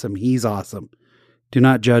are awesome. He's awesome. Do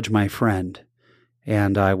not judge my friend."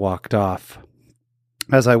 And I walked off.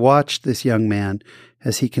 As I watched this young man,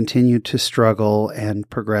 as he continued to struggle and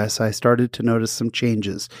progress, I started to notice some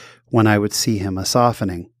changes when I would see him, a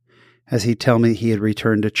softening. As he'd tell me he had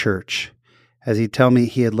returned to church, as he'd tell me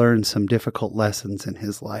he had learned some difficult lessons in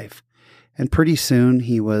his life. And pretty soon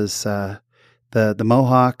he was, the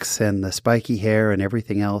mohawks and the spiky hair and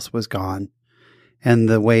everything else was gone. And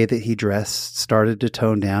the way that he dressed started to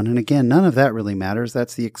tone down. And again, none of that really matters.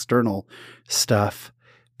 That's the external stuff.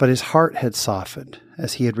 But his heart had softened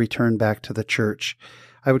as he had returned back to the church.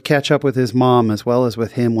 I would catch up with his mom as well as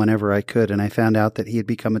with him whenever I could, and I found out that he had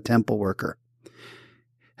become a temple worker.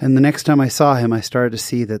 And the next time I saw him, I started to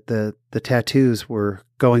see that the tattoos were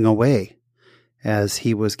going away as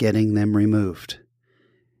he was getting them removed.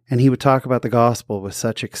 And he would talk about the gospel with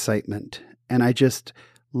such excitement. And I just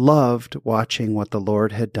loved watching what the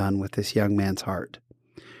Lord had done with this young man's heart.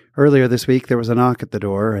 Earlier this week, there was a knock at the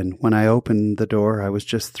door, and when I opened the door, I was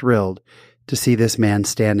just thrilled to see this man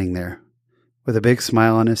standing there with a big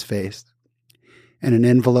smile on his face and an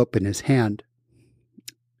envelope in his hand,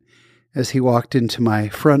 as he walked into my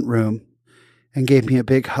front room and gave me a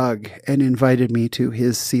big hug and invited me to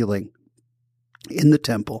his ceiling in the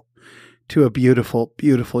temple, to a beautiful,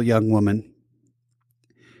 beautiful young woman.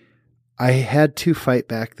 I had to fight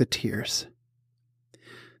back the tears.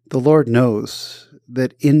 The Lord knows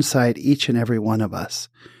that inside each and every one of us,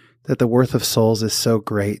 that the worth of souls is so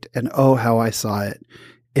great, and oh, how I saw it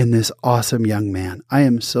in this awesome young man. I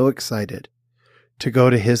am so excited to go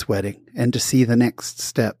to his wedding and to see the next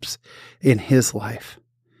steps in his life.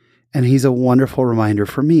 And he's a wonderful reminder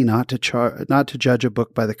for me not to judge a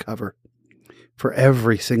book by the cover, for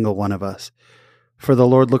every single one of us. For the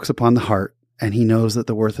Lord looks upon the heart, and he knows that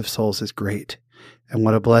the worth of souls is great. And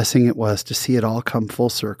what a blessing it was to see it all come full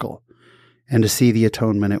circle and to see the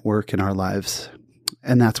atonement at work in our lives.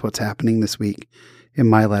 And that's what's happening this week in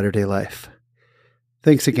my latter-day life.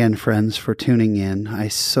 Thanks again, friends, for tuning in. I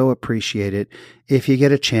so appreciate it. If you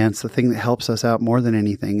get a chance, the thing that helps us out more than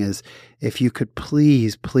anything is if you could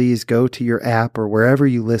please go to your app or wherever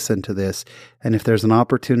you listen to this, and if there's an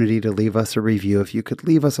opportunity to leave us a review, if you could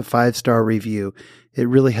leave us a 5-star review, it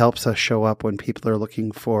really helps us show up when people are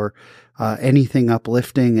looking for anything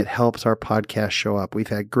uplifting. It helps our podcast show up. We've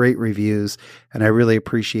had great reviews, and I really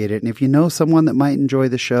appreciate it. And if you know someone that might enjoy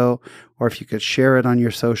the show, or if you could share it on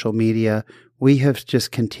your social media, we have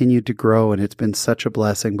just continued to grow, and it's been such a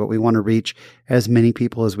blessing, but we want to reach as many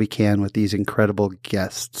people as we can with these incredible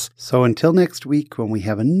guests. So until next week, when we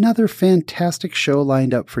have another fantastic show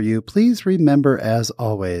lined up for you, please remember, as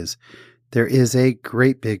always, there is a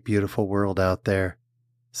great, big, beautiful world out there.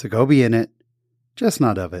 So go be in it, just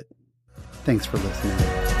not of it. Thanks for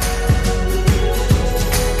listening.